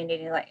in the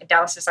community. Like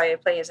Dallas Society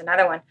of Play is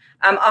another one.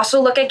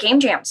 Also look at game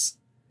jams.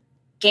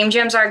 Game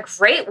jams are a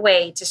great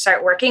way to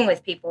start working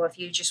with people if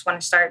you just want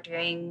to start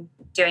doing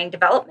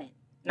development.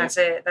 And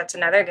that's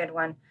another good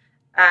one.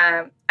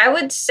 I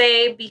would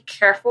say be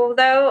careful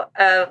though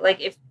of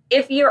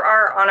if you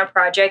are on a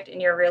project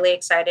and you're really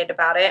excited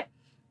about it,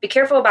 be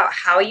careful about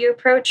how you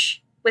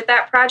approach with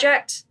that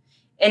project.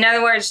 In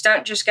other words,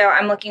 don't just go,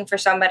 I'm looking for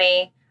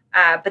somebody,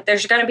 but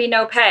there's going to be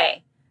no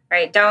pay.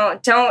 Right?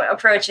 Don't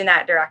approach in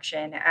that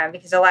direction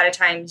because a lot of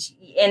times,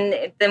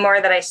 the more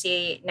that I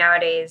see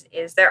nowadays,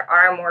 is there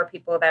are more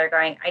people that are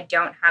going, I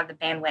don't have the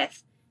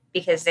bandwidth,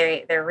 because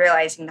they're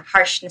realizing the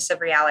harshness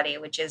of reality,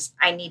 which is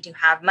I need to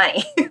have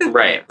money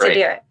right. to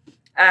do it.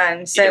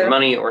 Either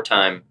money or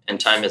time, and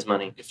time is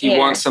money. If you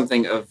want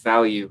something of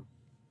value,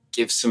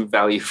 give some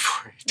value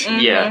for it. Mm-hmm.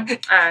 Yeah.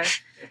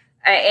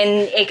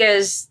 And it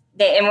goes,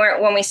 and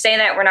when we say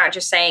that, we're not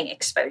just saying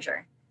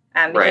exposure.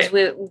 Because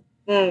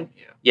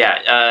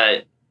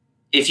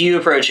if you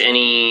approach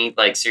any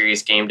like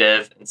serious game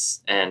dev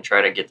and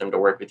try to get them to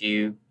work with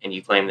you, and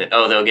you claim that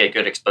they'll get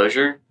good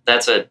exposure,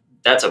 that's a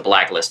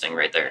blacklisting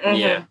right there. Mm-hmm.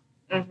 Yeah.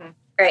 Mm-hmm.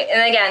 Right.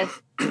 And again,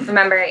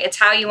 remember, it's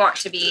how you want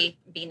to be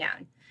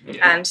known.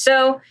 Yeah.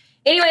 So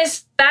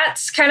anyways,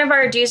 that's kind of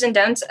our do's and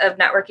don'ts of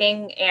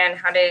networking and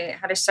how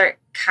to start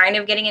kind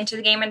of getting into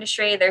the game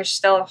industry. There's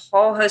still a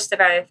whole host of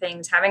other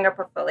things. Having a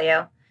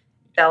portfolio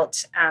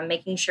built,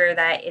 making sure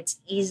that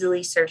it's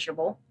easily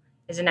searchable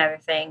is another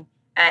thing.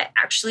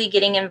 Actually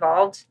getting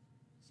involved,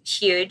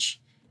 huge.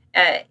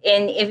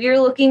 And if you're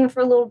looking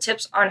for little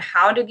tips on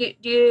how to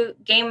do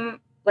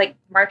game like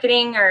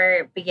marketing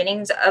or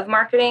beginnings of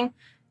marketing,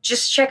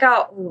 just check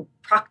out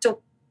Proctal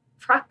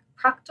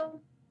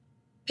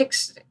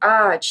Pix.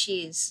 I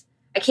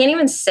can't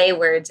even say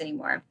words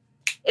anymore.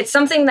 It's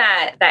something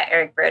that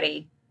Eric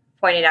Brody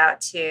pointed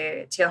out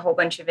to a whole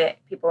bunch of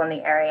people in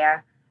the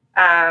area.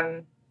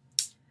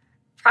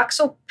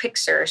 Proxel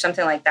Pixer or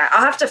something like that.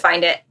 I'll have to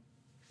find it.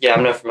 Yeah,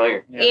 I'm not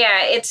familiar.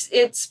 Yeah,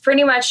 it's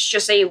pretty much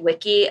just a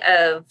wiki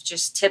of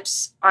just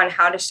tips on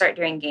how to start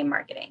doing game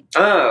marketing.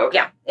 Oh, okay.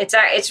 Yeah,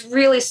 it's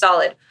really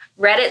solid.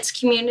 Reddit's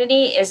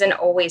community isn't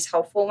always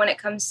helpful when it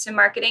comes to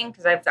marketing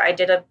because I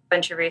did a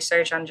bunch of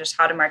research on just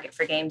how to market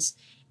for games,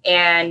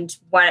 and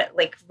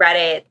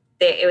Reddit,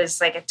 it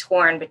was like a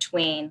torn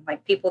between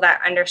like people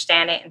that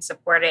understand it and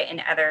support it,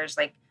 and others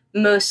like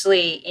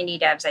mostly indie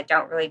devs that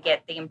don't really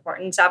get the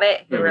importance of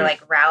it, who were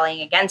like rallying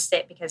against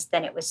it because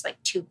then it was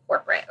like too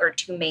corporate or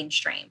too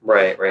mainstream.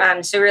 Right.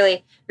 So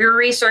really, your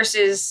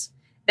resources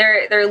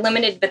they're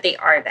limited, but they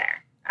are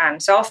there.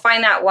 So I'll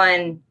find that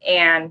one,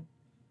 and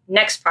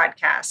next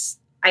podcast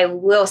I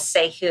will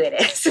say who it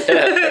is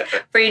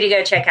for you to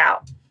go check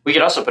out. We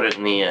could also put it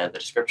in the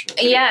description.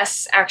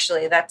 Yes,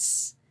 actually,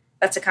 that's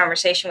a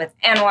conversation with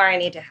Anwar I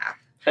need to have.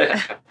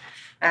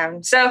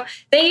 So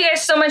thank you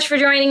guys so much for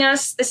joining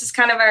us. This is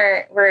kind of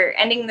we're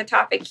ending the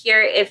topic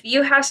here. If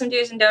you have some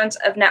do's and don'ts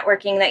of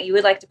networking that you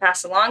would like to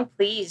pass along,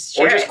 please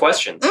share. Or just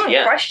questions.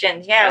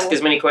 Questions, yeah. Ask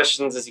as many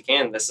questions as you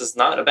can. This is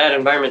not a bad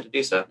environment to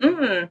do so.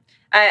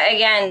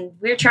 Again,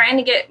 we're trying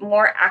to get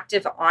more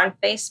active on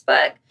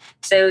Facebook.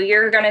 So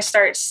you're going to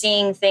start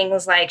seeing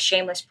things like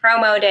Shameless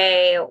Promo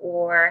Day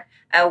or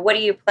what are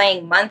you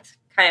playing month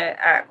kind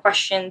of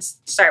questions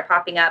start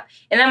popping up.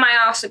 And there might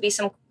also be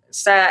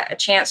a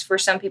chance for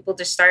some people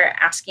to start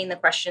asking the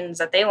questions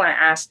that they want to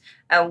ask.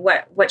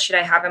 What should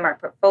I have in my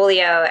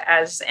portfolio?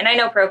 And I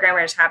know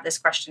programmers have this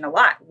question a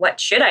lot. What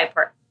should I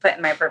put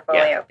in my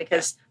portfolio? Yeah.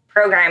 Because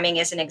programming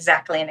isn't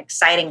exactly an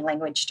exciting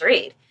language to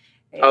read.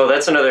 Oh,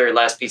 that's another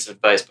last piece of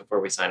advice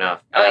before we sign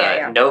off.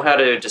 Know how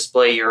to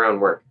display your own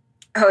work.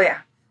 Oh,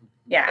 yeah.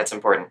 Yeah. That's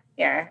important.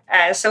 Yeah.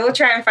 So we'll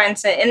try and find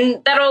some,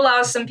 and that'll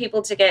allow some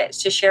people to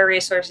share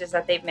resources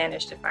that they've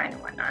managed to find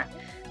and whatnot.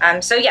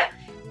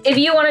 If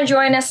you want to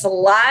join us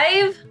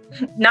live,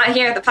 not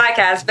here at the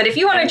podcast, but if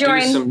you want to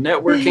join... Do some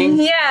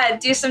networking. Yeah,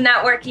 do some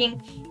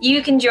networking.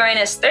 You can join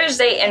us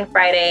Thursday and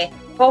Friday.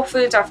 Whole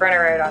Foods off Runner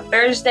Road on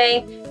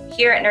Thursday.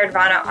 Here at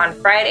Nerdvana on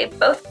Friday.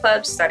 Both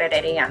clubs start at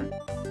 8 a.m.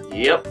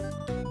 Yep.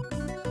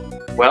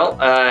 Well,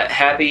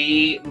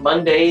 happy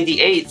Monday the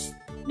 8th,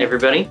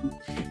 everybody.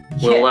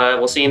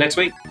 We'll see you next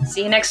week.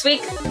 See you next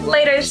week.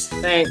 Laters.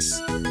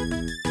 Thanks.